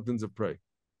from the mountains of prey.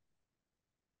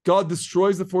 God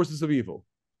destroys the forces of evil.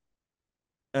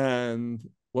 And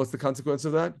what's the consequence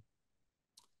of that?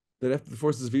 That after the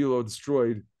forces of evil are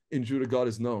destroyed, in Judah God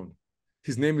is known.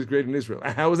 His name is great in Israel.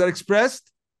 And how is that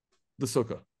expressed? The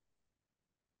Sukkah,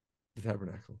 the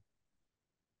tabernacle.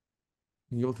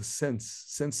 And you're able to sense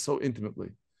so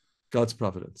intimately God's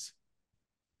providence.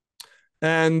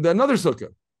 And another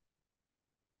Sukkah,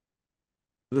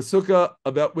 the Sukkah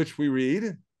about which we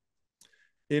read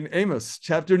in Amos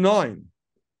chapter 9,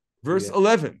 verse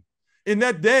 11. In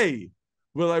that day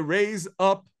will I raise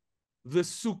up the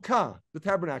Sukkah, the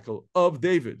tabernacle of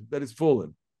David that is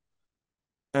fallen,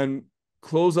 and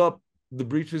close up the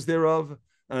breaches thereof,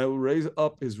 and I will raise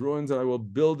up his ruins, and I will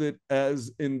build it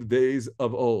as in the days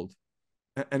of old.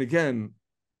 And again,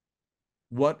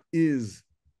 what is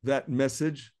that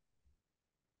message?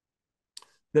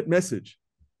 That message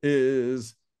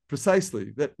is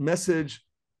precisely that message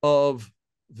of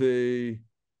the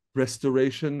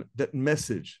restoration, that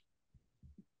message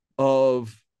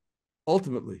of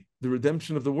ultimately the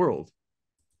redemption of the world,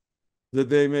 that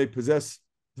they may possess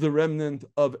the remnant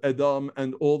of Edom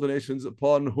and all the nations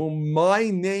upon whom my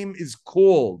name is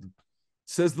called,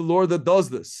 says the Lord that does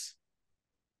this.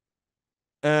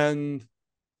 And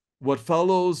what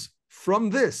follows from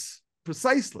this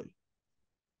precisely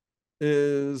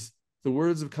is the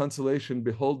words of consolation.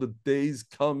 Behold, the days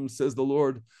come, says the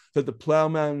Lord, that the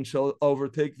plowman shall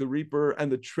overtake the reaper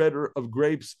and the treader of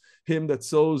grapes, him that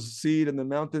sows seed, and the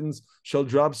mountains shall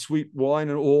drop sweet wine,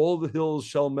 and all the hills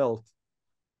shall melt.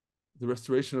 The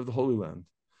restoration of the Holy Land.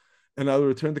 And I will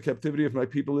return the captivity of my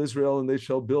people Israel, and they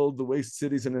shall build the waste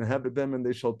cities and inhabit them, and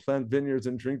they shall plant vineyards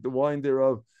and drink the wine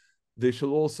thereof. They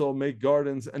shall also make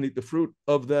gardens and eat the fruit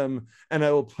of them, and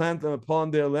I will plant them upon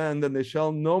their land, and they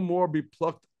shall no more be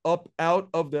plucked up out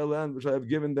of their land, which I have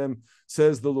given them,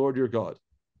 says the Lord your God.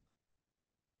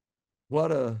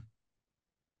 What a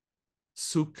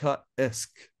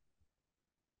Sukkah-esque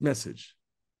message.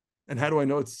 And how do I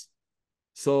know it's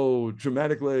so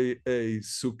dramatically a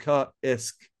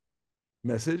Sukkah-esque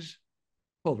message?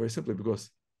 Well, very simply,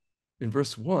 because in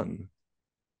verse 1,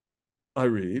 I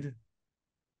read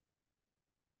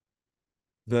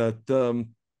that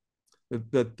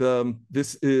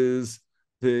this is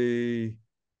the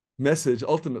message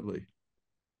ultimately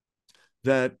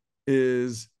that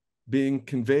is being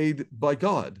conveyed by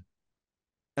God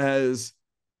as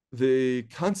the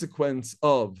consequence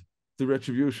of the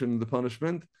retribution, the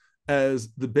punishment,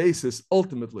 as the basis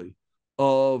ultimately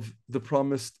of the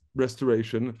promised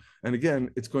restoration. And again,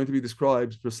 it's going to be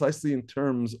described precisely in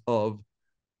terms of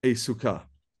a sukkah.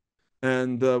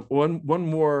 And one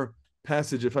more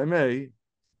passage, if I may,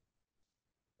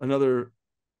 another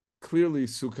clearly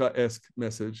sukkah-esque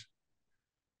message.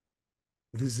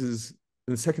 This is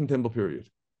in the Second Temple period.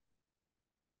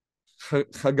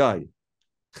 Chagai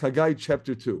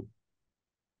chapter 2,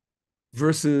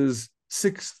 verses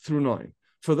 6 through 9.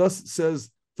 For thus says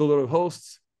the Lord of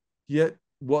hosts, yet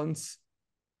once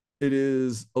it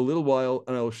is a little while,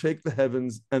 and I will shake the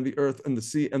heavens and the earth and the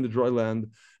sea and the dry land,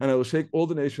 and I will shake all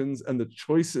the nations, and the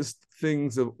choicest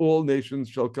things of all nations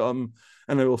shall come,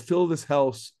 and I will fill this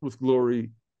house with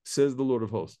glory, says the Lord of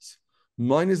hosts.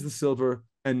 Mine is the silver,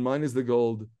 and mine is the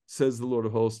gold, says the Lord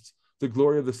of hosts. The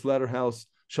glory of this latter house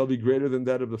shall be greater than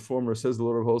that of the former, says the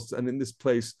Lord of hosts, and in this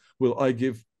place will I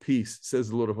give peace, says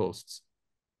the Lord of hosts.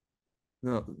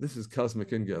 Now, this is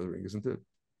cosmic ingathering, isn't it?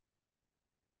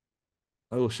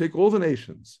 I will shake all the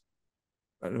nations.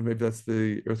 I don't know, maybe that's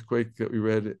the earthquake that we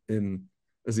read in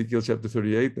Ezekiel chapter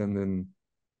 38 and then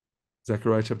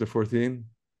Zechariah chapter 14.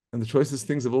 And the choicest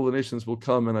things of all the nations will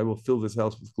come, and I will fill this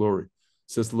house with glory,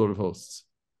 says the Lord of hosts.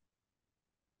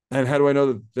 And how do I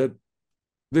know that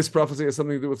this prophecy has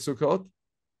something to do with Sukkot?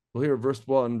 Well, here verse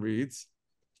 1 reads,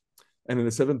 and in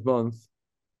the 7th month,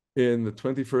 in the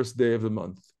 21st day of the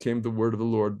month, came the word of the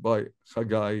Lord by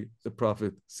Haggai the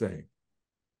prophet, saying,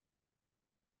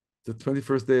 the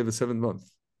 21st day of the 7th month.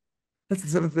 That's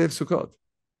the 7th day of Sukkot.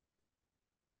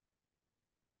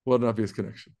 What an obvious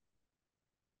connection.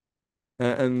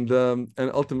 And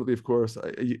ultimately, of course,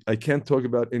 I can't talk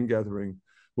about ingathering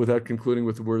without concluding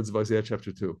with the words of Isaiah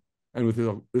chapter 2. And with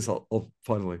this, I'll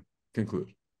finally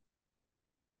conclude.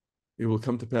 It will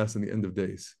come to pass in the end of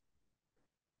days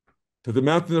that the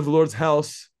mountain of the Lord's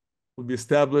house will be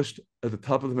established at the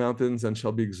top of the mountains and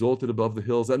shall be exalted above the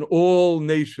hills, and all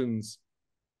nations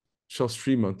shall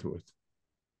stream unto it.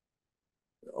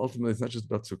 Ultimately, it's not just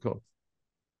about Sukkot.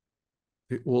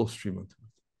 They all stream unto it.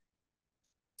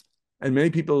 And many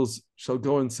peoples shall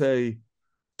go and say,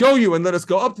 go you and let us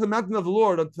go up to the mountain of the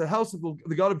Lord, unto the house of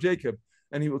the God of Jacob,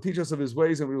 and he will teach us of his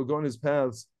ways, and we will go in his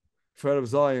paths. For out of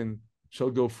Zion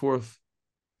shall go forth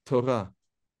Torah,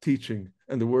 teaching,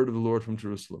 and the word of the Lord from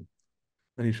Jerusalem.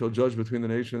 And he shall judge between the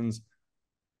nations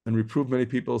and reprove many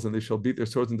peoples, and they shall beat their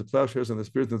swords into plowshares and their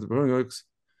spears into burning hooks.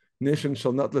 Nation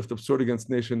shall not lift up sword against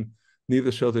nation,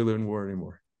 neither shall they learn war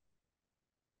anymore.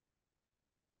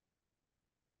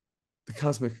 The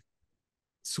cosmic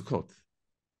Sukkot,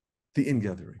 the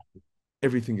ingathering,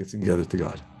 everything gets ingathered to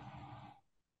God.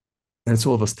 And it's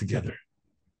all of us together,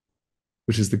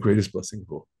 which is the greatest blessing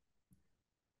of all.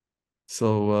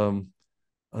 So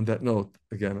on that note,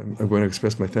 again, I'm going to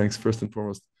express my thanks first and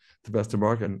foremost to Pastor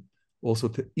Mark and also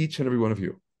to each and every one of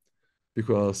you,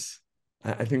 because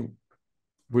I think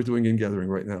we're doing ingathering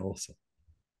right now also.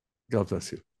 God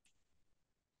bless you.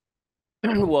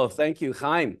 Well, thank you,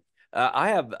 Chaim. I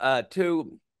have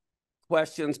two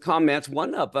questions, comments.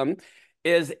 One of them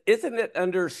is, isn't it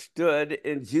understood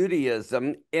in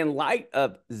Judaism, in light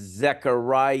of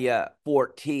Zechariah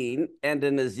 14 and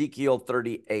in Ezekiel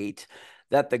 38,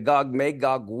 that the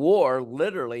Gog-Magog war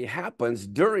literally happens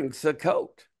during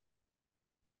Sukkot?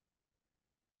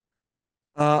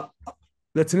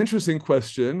 That's an interesting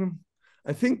question.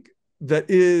 I think that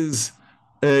is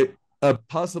a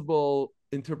possible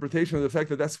interpretation of the fact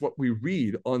that that's what we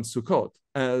read on Sukkot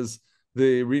as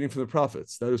the reading from the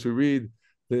prophets. That is, we read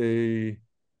the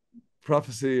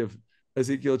prophecy of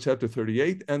Ezekiel chapter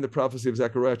 38 and the prophecy of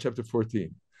Zechariah chapter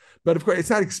 14. But of course, it's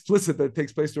not explicit that it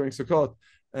takes place during Sukkot.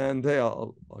 And hey, I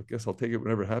guess I'll take it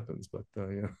whenever it happens. But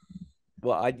yeah.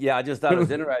 Well, I just thought it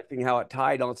was interesting how it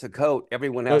tied on Sukkot.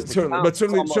 Everyone has to certainly, count. but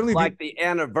certainly, it's certainly like the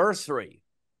anniversary.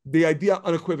 The idea,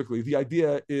 unequivocally, the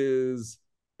idea is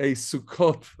a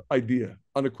Sukkot idea,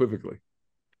 unequivocally.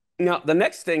 Now, the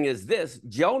next thing is this: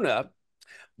 Jonah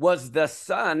was the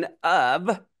son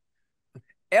of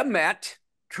Emet,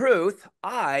 truth,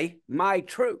 my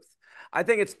truth. I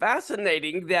think it's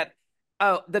fascinating that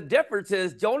the difference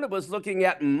is Jonah was looking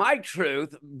at my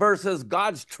truth versus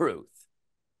God's truth.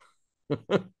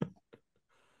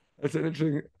 That's an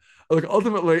interesting. Look,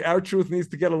 ultimately, our truth needs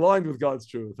to get aligned with God's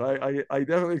truth. I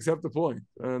definitely accept the point.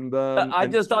 And I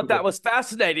just thought that was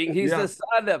fascinating. He's the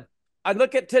son of. I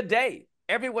look at today.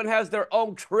 Everyone has their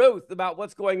own truth about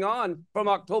what's going on from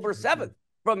October 7th,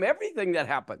 from everything that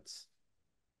happens.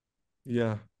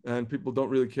 Yeah, and people don't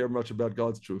really care much about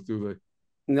God's truth, do they?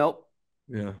 Nope.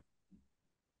 Yeah.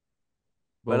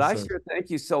 Well, but I sure thank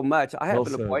you so much. I have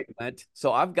an appointment,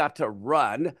 so I've got to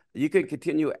run. You can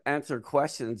continue to answer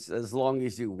questions as long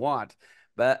as you want.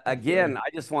 But again, I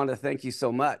just want to thank you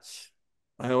so much.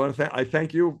 I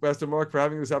thank you, Pastor Mark, for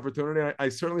having this opportunity. I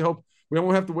certainly hope we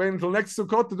won't have to wait until next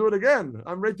Sukkot to do it again.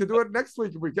 I'm ready to do it next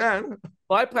week if we can.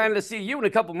 Well, I plan to see you in a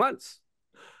couple months.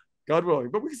 God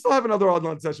willing. But we can still have another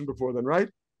online session before then, right?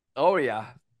 Oh, yeah.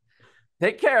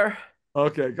 Take care.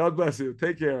 Okay. God bless you.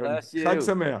 Take care. Bless you. Chag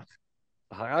Sameach.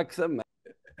 Chag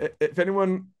Sameach. If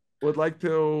anyone would like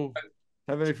to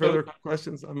have any further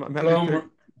questions, I'm happy to.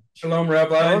 Shalom,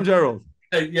 Rabbi. Shalom, Gerald.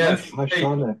 Yes. Hey,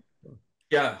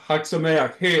 yeah, Chag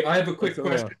Sameach. Hey, I have a quick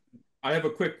question. I have a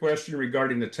quick question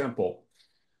regarding the temple.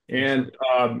 And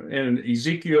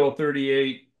Ezekiel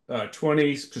 38,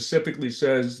 20 specifically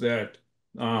says that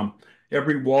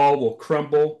every wall will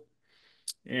crumble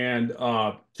and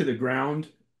to the ground.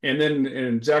 And then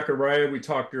in Zechariah, we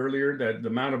talked earlier that the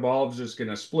Mount of Olives is going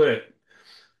to split.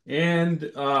 And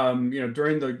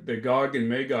during the Gog and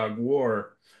Magog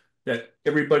war, that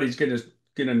everybody's going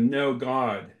to know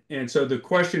God. And so the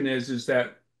question is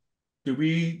that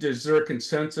is there a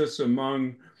consensus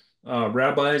among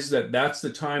rabbis that that's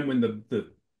the time when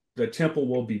the temple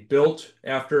will be built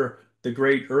after the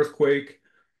great earthquake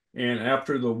and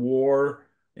after the war,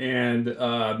 and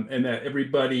that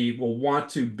everybody will want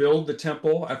to build the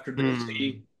temple after they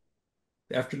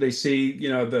see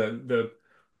the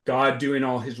God doing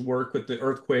all his work with the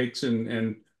earthquakes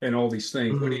and all these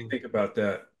things. What do you think about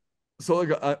that? So, like,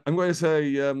 I'm going to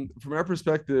say, from our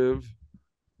perspective,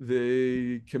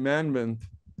 the commandment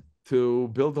to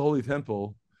build the holy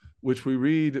temple, which we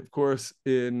read, of course,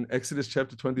 in Exodus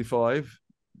chapter 25,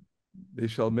 they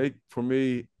shall make for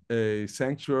me a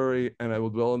sanctuary and I will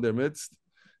dwell in their midst,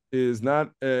 is not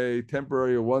a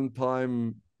temporary or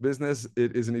one-time business.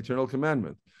 It is an eternal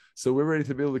commandment. So we're ready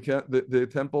to build the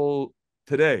temple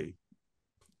today,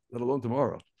 let alone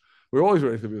tomorrow. We're always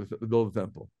ready to build the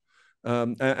temple.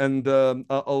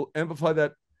 I'll amplify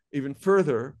that even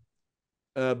further.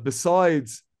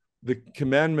 Besides the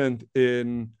commandment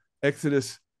in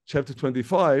Exodus chapter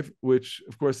 25, which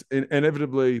of course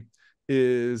inevitably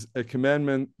is a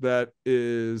commandment that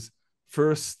is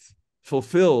first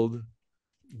fulfilled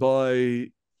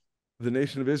by the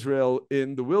nation of Israel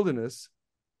in the wilderness,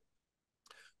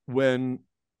 when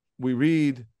we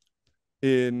read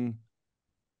in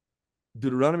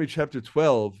Deuteronomy chapter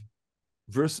 12,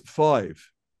 verse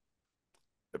 5,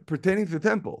 pertaining to the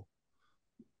temple,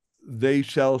 they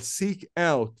shall seek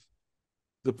out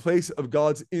the place of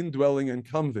God's indwelling and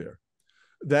come there.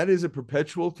 That is a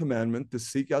perpetual commandment, to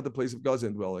seek out the place of God's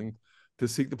indwelling, to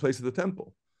seek the place of the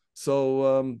temple.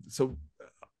 So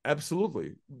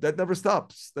absolutely, that never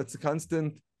stops. That's a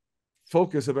constant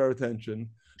focus of our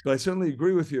attention. But I certainly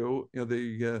agree with you.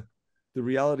 The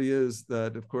reality is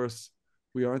that, of course,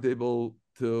 we aren't able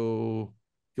to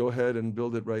go ahead and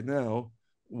build it right now.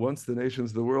 Once the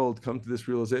nations of the world come to this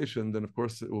realization, then of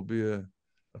course it will be a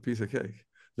piece of cake.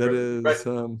 That is,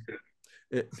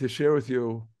 to share with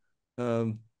you,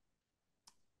 in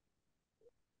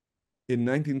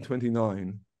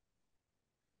 1929,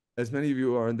 as many of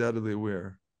you are undoubtedly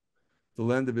aware, the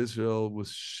land of Israel was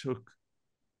shook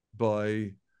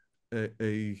by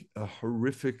a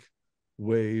horrific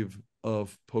wave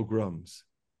of pogroms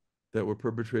that were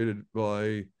perpetrated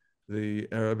by the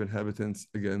Arab inhabitants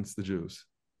against the Jews.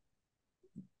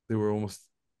 There were almost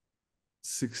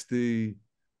 60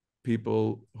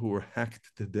 people who were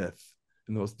hacked to death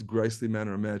in the most grisly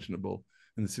manner imaginable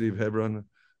in the city of Hebron.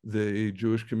 The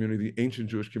Jewish community, the ancient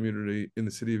Jewish community in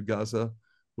the city of Gaza,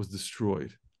 was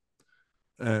destroyed.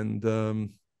 And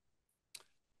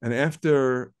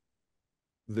after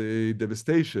the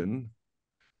devastation,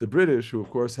 the British, who of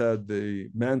course had the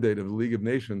mandate of the League of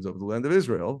Nations over the land of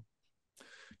Israel,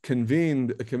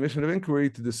 convened a commission of inquiry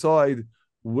to decide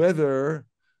whether,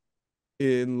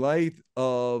 in light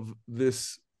of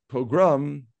this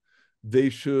pogrom, they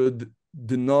should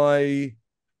deny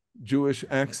Jewish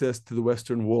access to the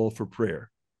Western Wall for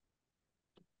prayer.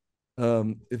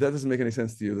 If that doesn't make any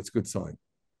sense to you, that's a good sign.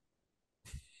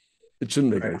 It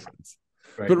shouldn't make any sense.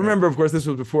 But remember, of course, this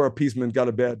was before appeasement got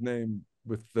a bad name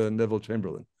with Neville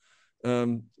Chamberlain.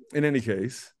 In any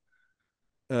case,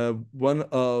 one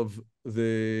of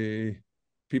the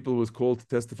people who was called to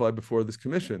testify before this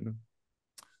commission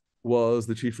was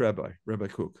the chief rabbi, Rabbi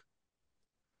Cook.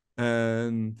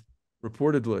 And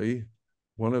reportedly,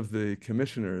 one of the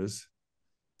commissioners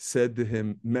said to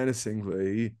him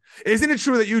menacingly, "Isn't it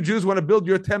true that you Jews want to build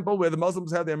your temple where the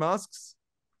Muslims have their mosques?"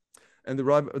 And the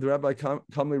rabbi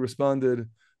calmly responded,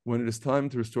 "When it is time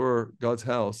to restore God's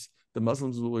house, the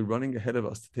Muslims will be running ahead of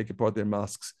us to take apart their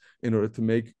mosques in order to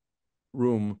make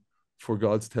room for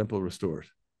God's temple restored."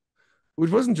 Which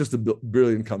wasn't just a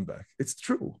brilliant comeback. It's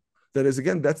true. That is,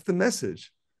 again, that's the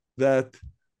message, that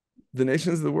the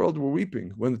nations of the world were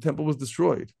weeping when the temple was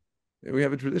destroyed. And we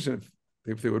have a tradition,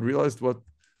 if they would realize what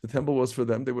the temple was for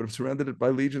them, they would have surrounded it by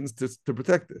legions to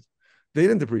protect it. They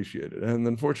didn't appreciate it. And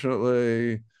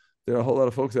unfortunately, there are a whole lot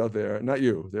of folks out there, not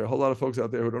you, there are a whole lot of folks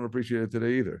out there who don't appreciate it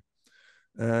today either.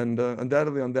 And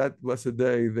undoubtedly on that blessed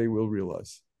day, they will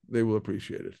realize, they will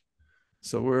appreciate it.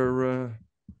 So we're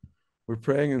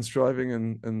praying and striving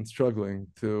and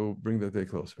struggling to bring that day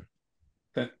closer.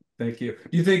 Thank you.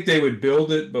 Do you think they would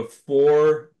build it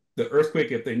before the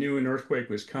earthquake, if they knew an earthquake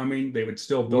was coming, they would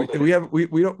still build it. We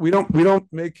don't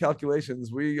make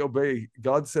calculations. We obey.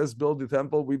 God says build the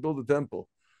temple. We build the temple.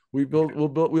 We'll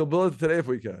build it today if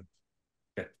we can.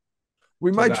 Okay.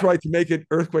 We might try to make it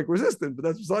earthquake resistant, but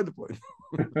that's beside the point.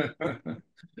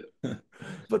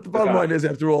 But the bottom line is,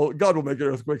 after all, God will make it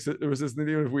earthquake resistant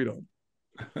even if we don't.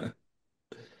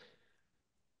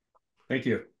 Thank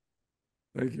you.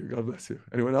 Thank you. God bless you.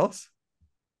 Anyone else?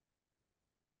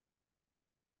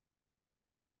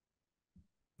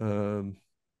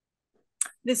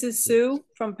 This is Sue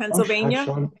from Pennsylvania.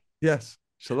 Yes.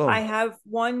 Shalom. I have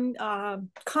one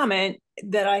comment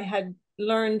that I had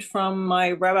learned from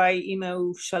my Rabbi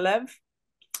Imo Shalev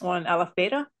on Aleph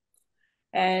Beta.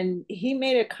 And he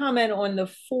made a comment on the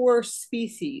 4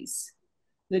 species: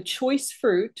 the choice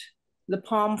fruit, the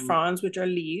palm fronds, which are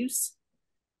leaves,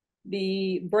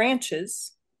 the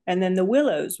branches, and then the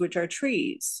willows, which are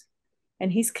trees.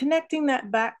 And he's connecting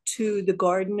that back to the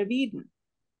Garden of Eden,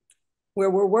 where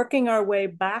we're working our way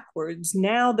backwards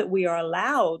now that we are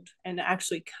allowed and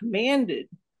actually commanded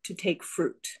to take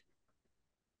fruit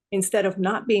instead of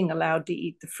not being allowed to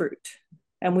eat the fruit.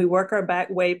 And we work our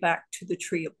way back to the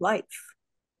tree of life,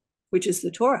 which is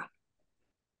the Torah.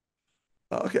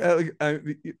 Okay,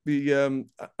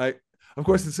 of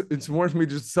course, it's more for me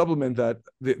to just supplement that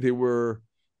they were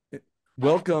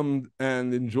welcomed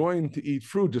and enjoined to eat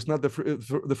fruit, just not the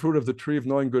fruit of the tree of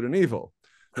knowing good and evil.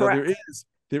 Correct. Now,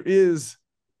 there is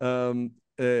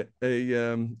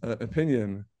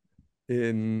opinion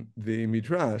in the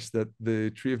Midrash that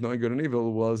the tree of knowing good and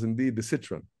evil was indeed the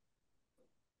citron.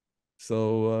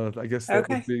 So I guess that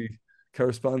would be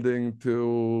corresponding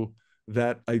to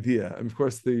that idea. And of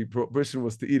course, the prohibition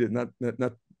was to eat it, not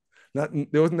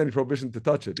there wasn't any prohibition to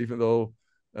touch it, even though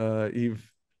Eve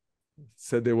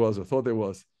said there was or thought there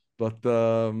was. But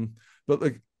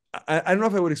like I don't know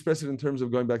if I would express it in terms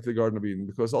of going back to the Garden of Eden,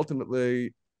 because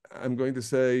ultimately I'm going to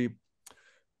say,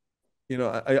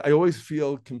 I always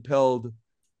feel compelled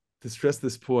to stress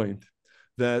this point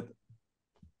that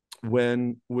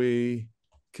when we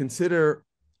consider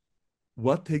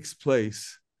what takes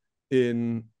place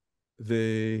in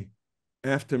the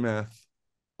aftermath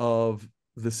of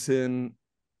the sin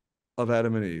of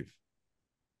Adam and Eve,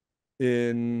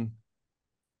 in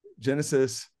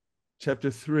Genesis chapter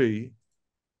 3,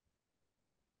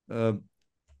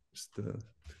 just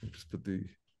put the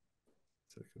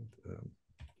second.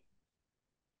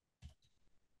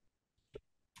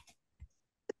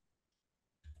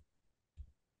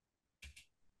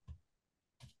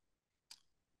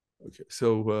 Okay,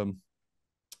 so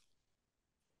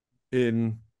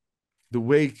in the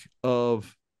wake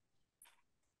of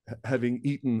having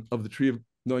eaten of the tree of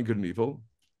knowing good and evil,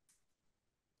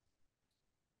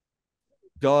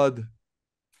 God,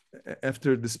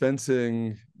 after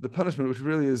dispensing the punishment, which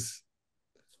really is,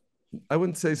 I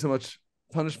wouldn't say so much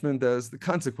punishment as the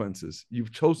consequences.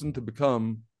 You've chosen to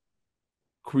become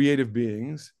creative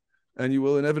beings, and you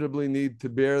will inevitably need to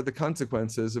bear the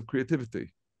consequences of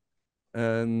creativity.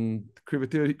 And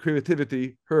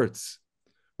creativity hurts,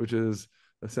 which is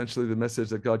essentially the message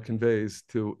that God conveys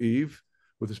to Eve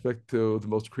with respect to the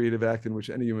most creative act in which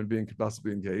any human being could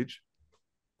possibly engage,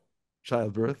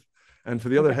 childbirth. And for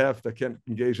the other half that can't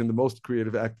engage in the most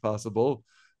creative act possible,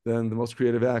 then the most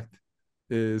creative act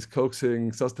is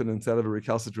coaxing sustenance out of a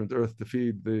recalcitrant earth to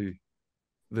feed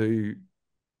the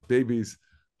babies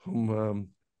whom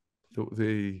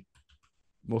the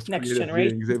most next creative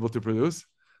generation being is able to produce.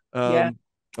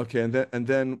 Okay, and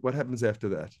then what happens after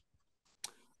that?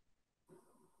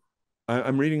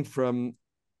 I'm reading from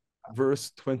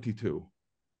verse 22.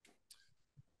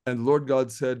 And Lord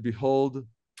God said, behold,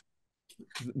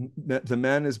 the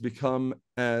man is become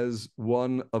as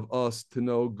one of us to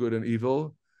know good and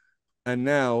evil. And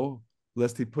now,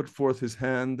 lest he put forth his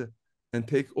hand and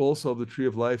take also of the tree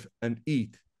of life and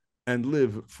eat and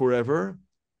live forever.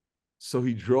 So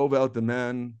he drove out the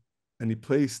man, and he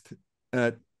placed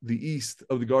at the east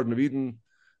of the Garden of Eden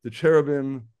the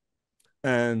cherubim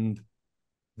and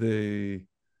the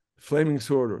flaming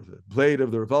sword, or the blade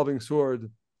of the revolving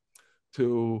sword,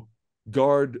 to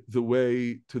guard the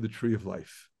way to the tree of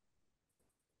life.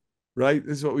 Right?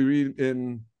 This is what we read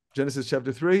in Genesis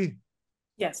chapter 3.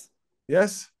 Yes.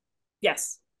 Yes?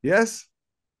 Yes. Yes?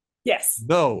 Yes.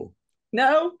 No.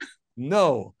 No.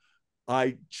 No.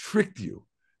 I tricked you,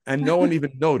 and no one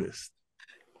even noticed.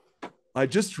 I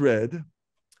just read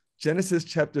Genesis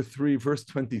chapter 3, verse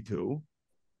 22,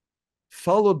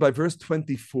 followed by verse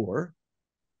 24,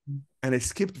 and I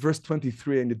skipped verse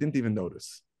 23, and you didn't even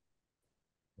notice.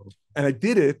 And I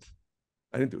didn't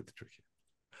do it to trick you.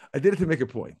 I did it to make a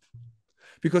point.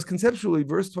 because conceptually,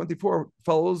 verse 24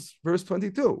 follows verse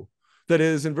 22. That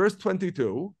is, in verse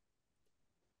 22,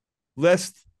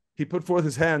 lest he put forth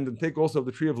his hand and take also of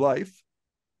the tree of life,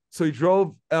 so he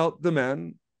drove out the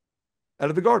man out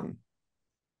of the garden.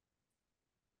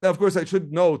 Now, of course, I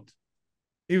should note,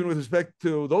 even with respect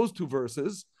to those two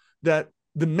verses, that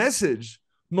the message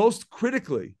most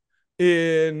critically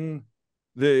in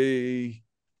the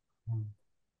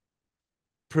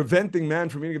preventing man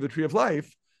from eating of the tree of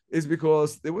life is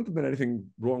because there wouldn't have been anything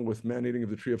wrong with man eating of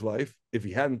the tree of life if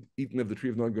he hadn't eaten of the tree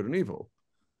of knowing good and evil.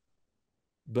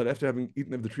 But after having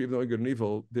eaten of the tree of knowing good and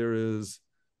evil, there is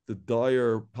the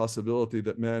dire possibility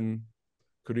that man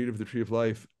could eat of the tree of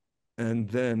life and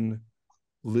then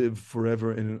live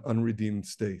forever in an unredeemed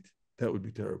state. That would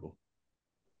be terrible.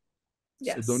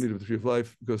 Yes. So don't eat of the tree of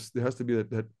life, because there has to be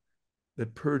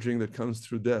that purging that comes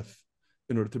through death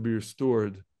in order to be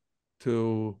restored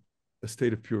to a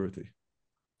state of purity.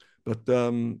 But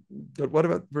what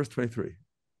about verse 23?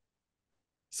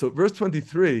 So verse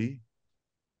 23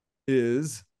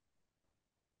 is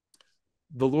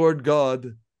the Lord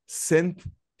God sent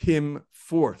him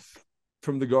forth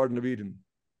from the Garden of Eden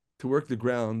to work the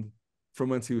ground from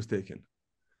whence he was taken.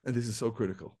 And this is so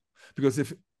critical, because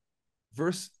if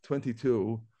verse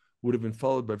 22 would have been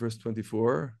followed by verse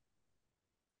 24,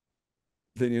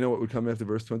 then you know what would come after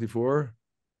verse 24?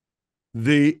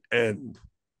 The end,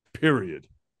 period.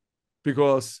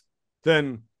 Because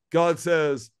then God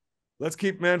says, let's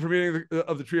keep man from eating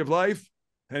of the tree of life.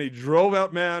 And he drove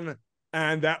out man,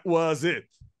 and that was it.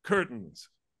 Curtains.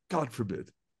 God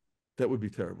forbid. That would be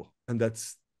terrible. And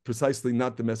that's precisely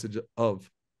not the message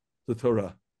of the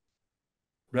Torah.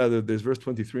 Rather, there's verse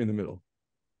 23 in the middle.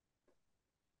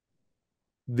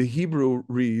 The Hebrew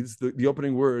reads, the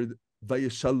opening word,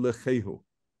 Vayeshallechehu,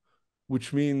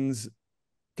 which means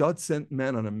God sent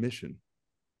man on a mission.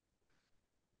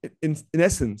 In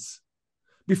essence,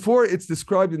 before it's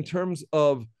described in terms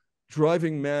of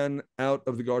driving man out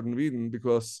of the Garden of Eden,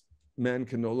 because man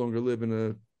can no longer live in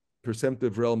a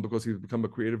perceptive realm because he's become a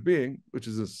creative being, which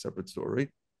is a separate story.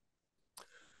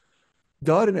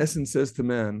 God, in essence, says to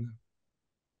man,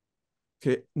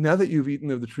 okay, now that you've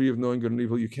eaten of the tree of knowing good and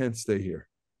evil, you can't stay here.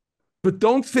 But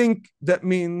don't think that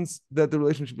means that the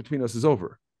relationship between us is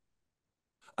over.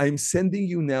 I'm sending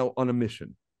you now on a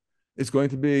mission. It's going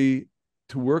to be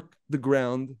to work the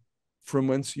ground from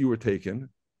whence you were taken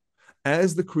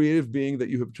as the creative being that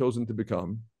you have chosen to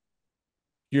become.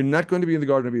 You're not going to be in the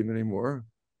Garden of Eden anymore,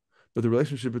 but the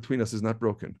relationship between us is not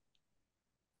broken.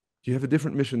 You have a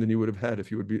different mission than you would have had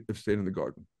if you would have stayed in the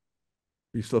garden.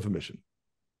 You still have a mission.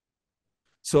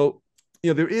 So,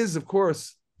 there is, of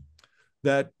course,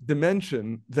 that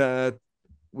dimension that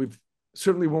we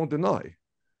certainly won't deny,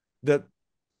 that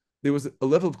there was a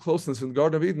level of closeness in the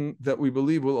Garden of Eden that we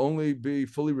believe will only be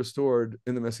fully restored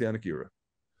in the Messianic era.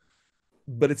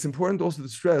 But it's important also to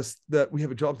stress that we have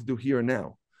a job to do here and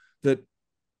now, that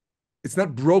it's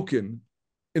not broken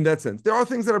in that sense. There are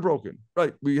things that are broken,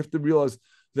 right? We have to realize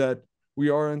that we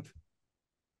aren't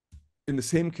in the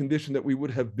same condition that we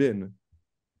would have been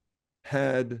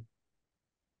had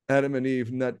Adam and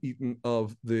Eve not eaten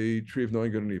of the tree of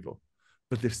knowing good and evil.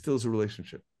 But there still is a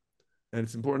relationship. And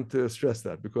it's important to stress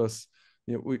that, because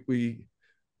we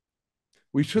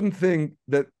shouldn't think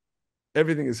that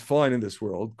everything is fine in this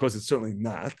world, because it's certainly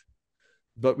not.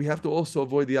 But we have to also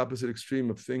avoid the opposite extreme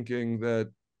of thinking that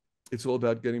it's all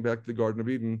about getting back to the Garden of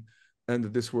Eden and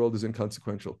that this world is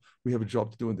inconsequential. We have a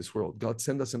job to do in this world. God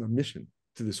sent us on a mission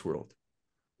to this world.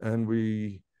 And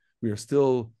we are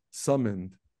still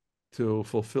summoned to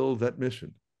fulfill that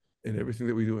mission in everything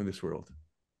that we do in this world.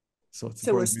 So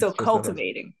we're still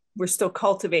cultivating. We're still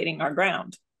cultivating our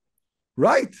ground.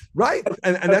 Right.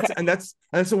 And okay.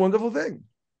 that's a wonderful thing.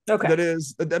 Okay.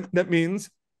 That means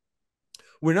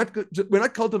we're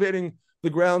not cultivating the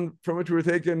ground from which we were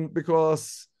taken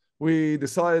because we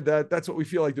decided that that's what we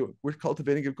feel like doing. We're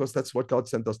cultivating it because that's what God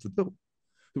sent us to do.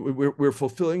 We're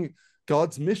fulfilling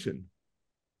God's mission.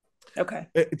 Okay.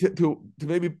 To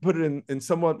maybe put it in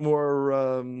somewhat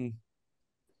more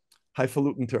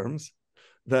highfalutin terms,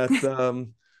 that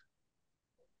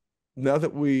now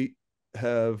that we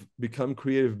have become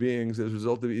creative beings as a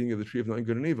result of eating of the tree of knowing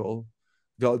good and evil,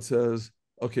 God says,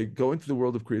 okay, go into the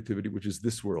world of creativity, which is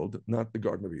this world, not the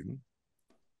Garden of Eden.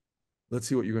 Let's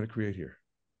see what you're going to create here.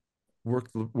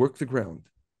 Work the ground.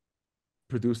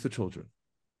 Produce the children.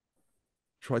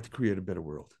 Try to create a better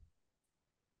world.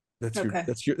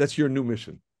 That's your new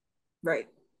mission. Right.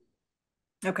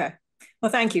 Okay.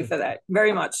 Well, thank you for that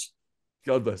very much.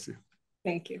 God bless you.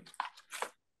 Thank you.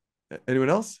 Anyone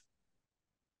else?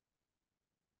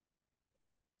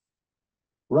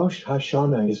 Rosh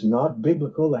Hashanah is not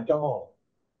biblical at all.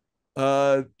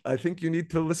 I think you need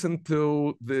to listen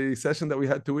to the session that we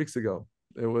had 2 weeks ago.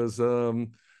 It was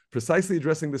precisely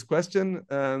addressing this question,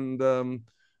 and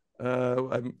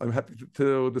I'm happy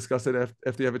to discuss it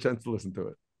after you have a chance to listen to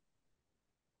it.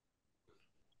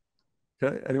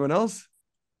 Okay, anyone else?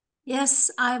 Yes,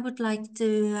 I would like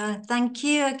to thank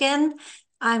you again.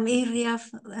 I'm Iria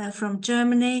from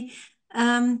Germany.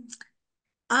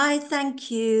 I thank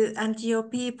you and your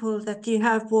people that you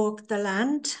have walked the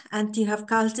land and you have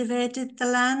cultivated the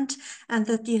land and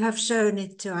that you have shown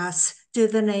it to us, to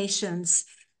the nations,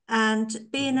 and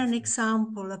been an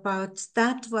example about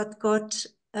that, what God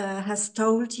has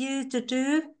told you to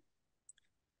do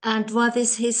and what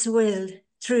is his will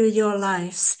through your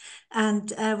lives.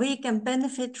 And we can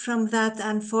benefit from that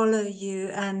and follow you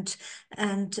and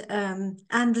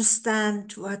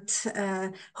understand what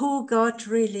who God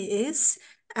really is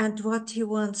and what he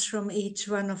wants from each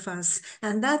one of us.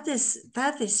 And that is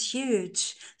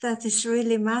huge. That is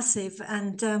really massive.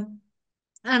 And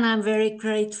I'm very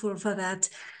grateful for that.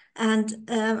 And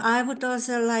I would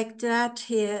also like to add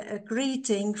here a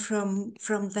greeting from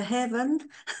the heaven.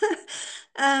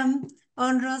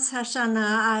 On Rosh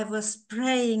Hashanah, I was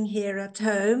praying here at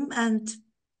home, and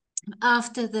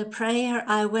after the prayer,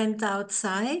 I went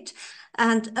outside,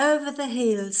 and over the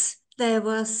hills it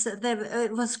was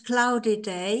cloudy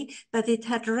day, but it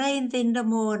had rained in the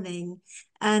morning,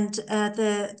 and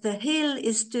the hill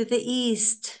is to the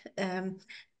east, and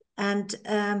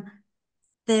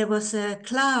there was a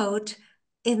cloud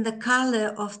in the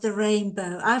color of the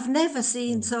rainbow. I've never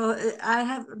seen I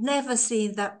have never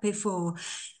seen that before.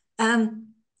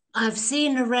 I've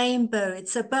seen a rainbow,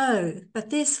 it's a bow,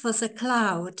 but this was a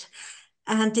cloud,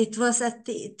 and it was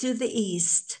to the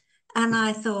east. And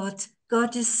I thought,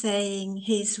 God is saying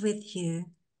he's with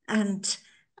you. And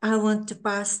I want to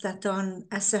pass that on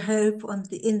as a hope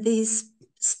in this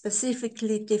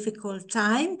specifically difficult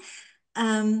time,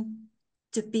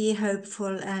 to be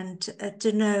hopeful and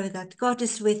to know that God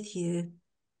is with you.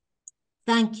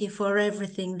 Thank you for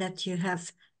everything that you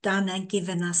have done and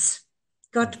given us.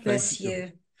 God bless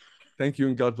you. Thank you,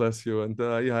 and God bless you. And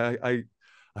yeah, I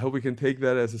hope we can take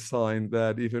that as a sign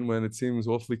that even when it seems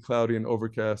awfully cloudy and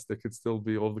overcast, there could still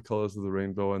be all the colors of the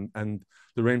rainbow. And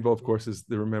the rainbow, of course, is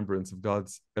the remembrance of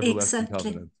God's everlasting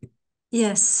covenant.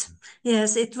 Yes,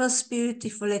 yes, it was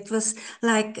beautiful. It was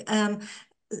like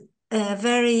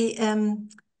very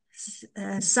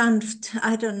sanft.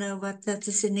 I don't know what that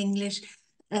is in English.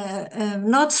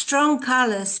 Not strong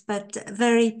colors, but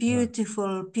very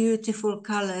beautiful, beautiful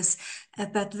colors,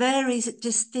 but very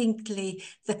distinctly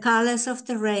the colors of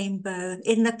the rainbow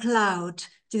in the cloud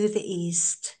to the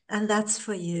east. And that's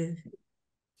for you.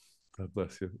 God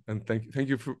bless you. And thank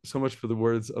you so much for the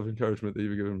words of encouragement that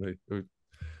you've given me.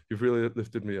 You've really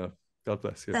lifted me up. God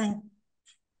bless you.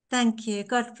 Thank you.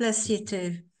 God bless you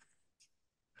too.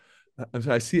 I'm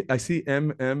sorry, I see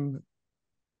MM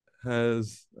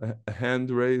has a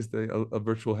hand raised, a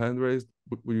virtual hand raised.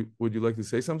 Would you like to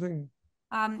say something?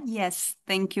 Yes,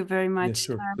 thank you very much. Yes,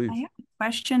 sure, please. I have a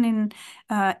question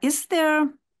is there,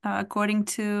 according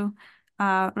to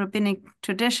rabbinic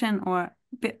tradition, or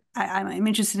I'm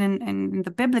interested in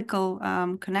the biblical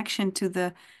connection to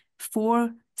the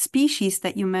 4 species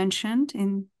that you mentioned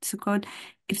in Sukkot,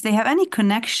 if they have any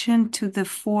connection to the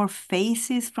 4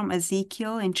 faces from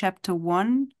Ezekiel in chapter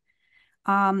 1?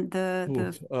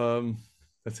 That's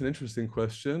an interesting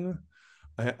question.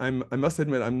 I must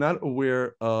admit, I'm not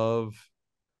aware of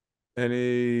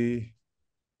any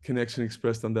connection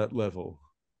expressed on that level.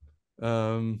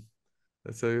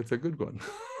 It's a good one.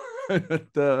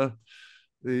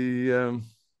 The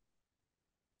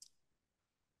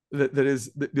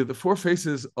 4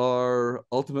 faces are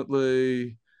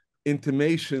ultimately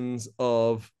intimations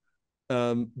of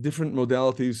different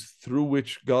modalities through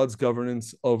which God's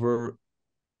governance over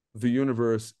the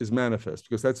universe is manifest,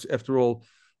 because that's, after all,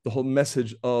 the whole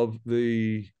message of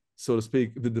the, so to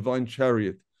speak, the divine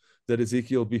chariot that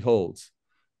Ezekiel beholds.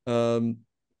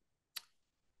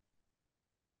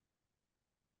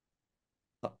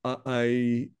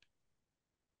 I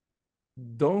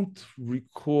don't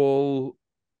recall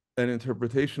an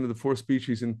interpretation of the 4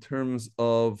 species in terms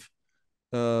of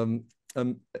a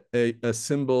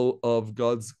symbol of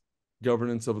God's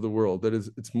governance of the world. That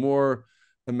is, it's more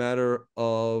a matter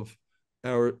of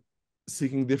our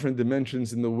seeking different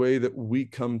dimensions in the way that we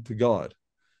come to God.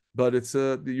 But it's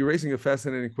you're raising a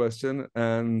fascinating question,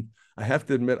 and I have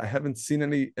to admit I haven't seen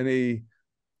any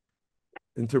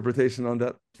interpretation on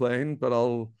that plane, but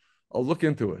I'll look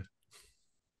into it.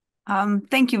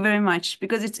 Thank you very much,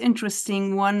 because it's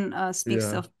interesting. One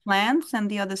speaks of plants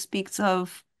and the other speaks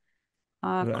of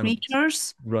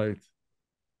creatures. Right.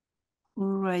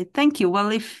 Right. Thank you.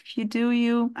 Well, if you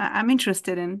do, I'm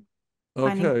interested in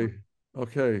finding. Okay.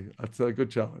 Okay. That's a good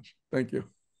challenge. Thank you.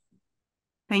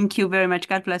 Thank you very much.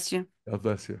 God bless you. God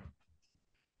bless you.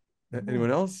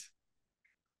 Anyone else?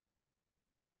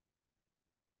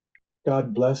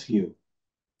 God bless you.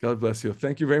 God bless you.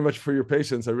 Thank you very much for your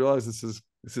patience. I realize this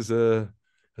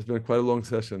has been quite a long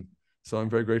session, so I'm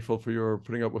very grateful for your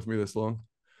putting up with me this long,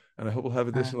 and I hope we'll have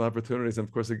additional opportunities. And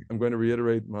of course, I'm going to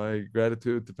reiterate my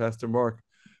gratitude to Pastor Mark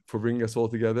for bringing us all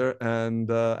together,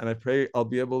 and I pray I'll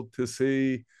be able to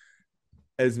see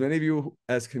as many of you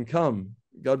as can come,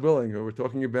 God willing. We're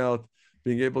talking about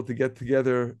being able to get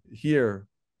together here.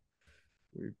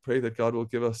 We pray that God will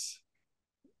give us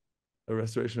a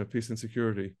restoration of peace and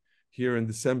security here in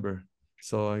December.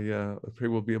 So I pray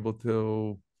we'll be able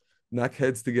to knock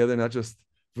heads together, not just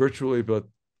virtually, but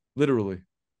literally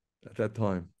at that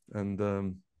time. And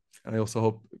I also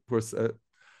hope, of course,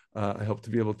 I hope to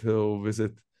be able to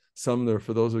visit Sumner.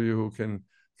 For those of you who can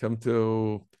come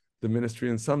to the ministry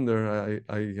in Sumner,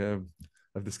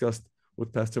 I've discussed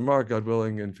with Pastor Mark, God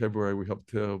willing, in February, we hope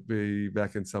to be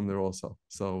back in Sumner also.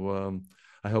 So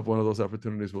I hope one of those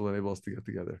opportunities will enable us to get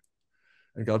together.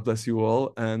 And God bless you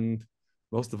all. And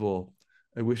most of all,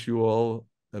 I wish you all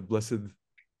a blessed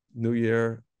New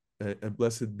Year, a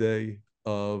blessed day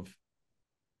of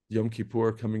Yom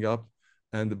Kippur coming up,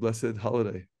 and the blessed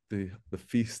holiday, the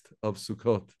Feast of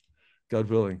Sukkot, God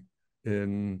willing,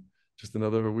 in just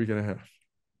another week and a half.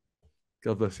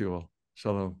 God bless you all.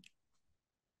 Shalom.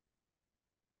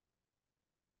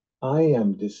 I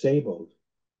am disabled.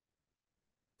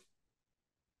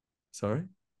 Sorry?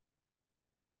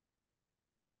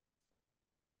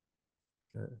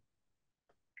 Okay.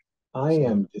 I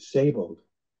am disabled.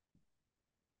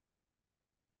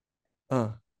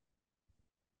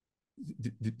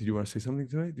 Did you want to say something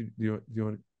tonight? Do you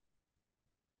want to?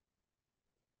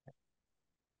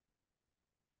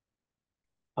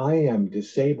 I am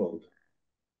disabled.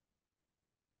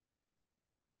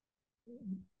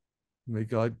 May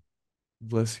God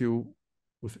bless you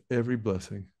with every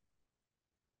blessing.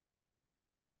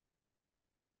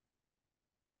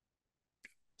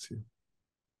 See you.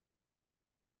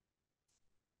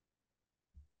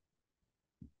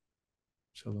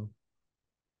 Shalom.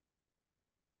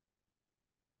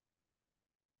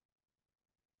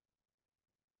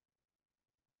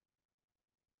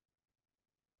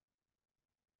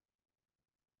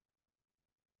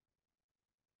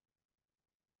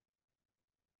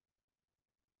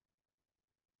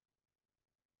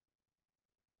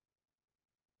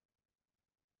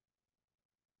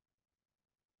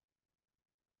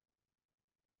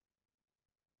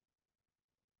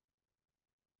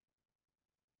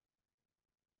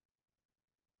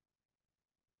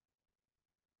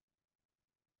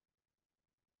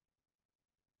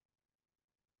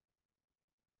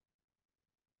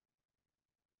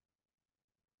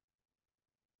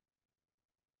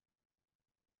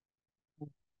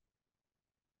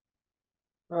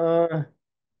 Uh,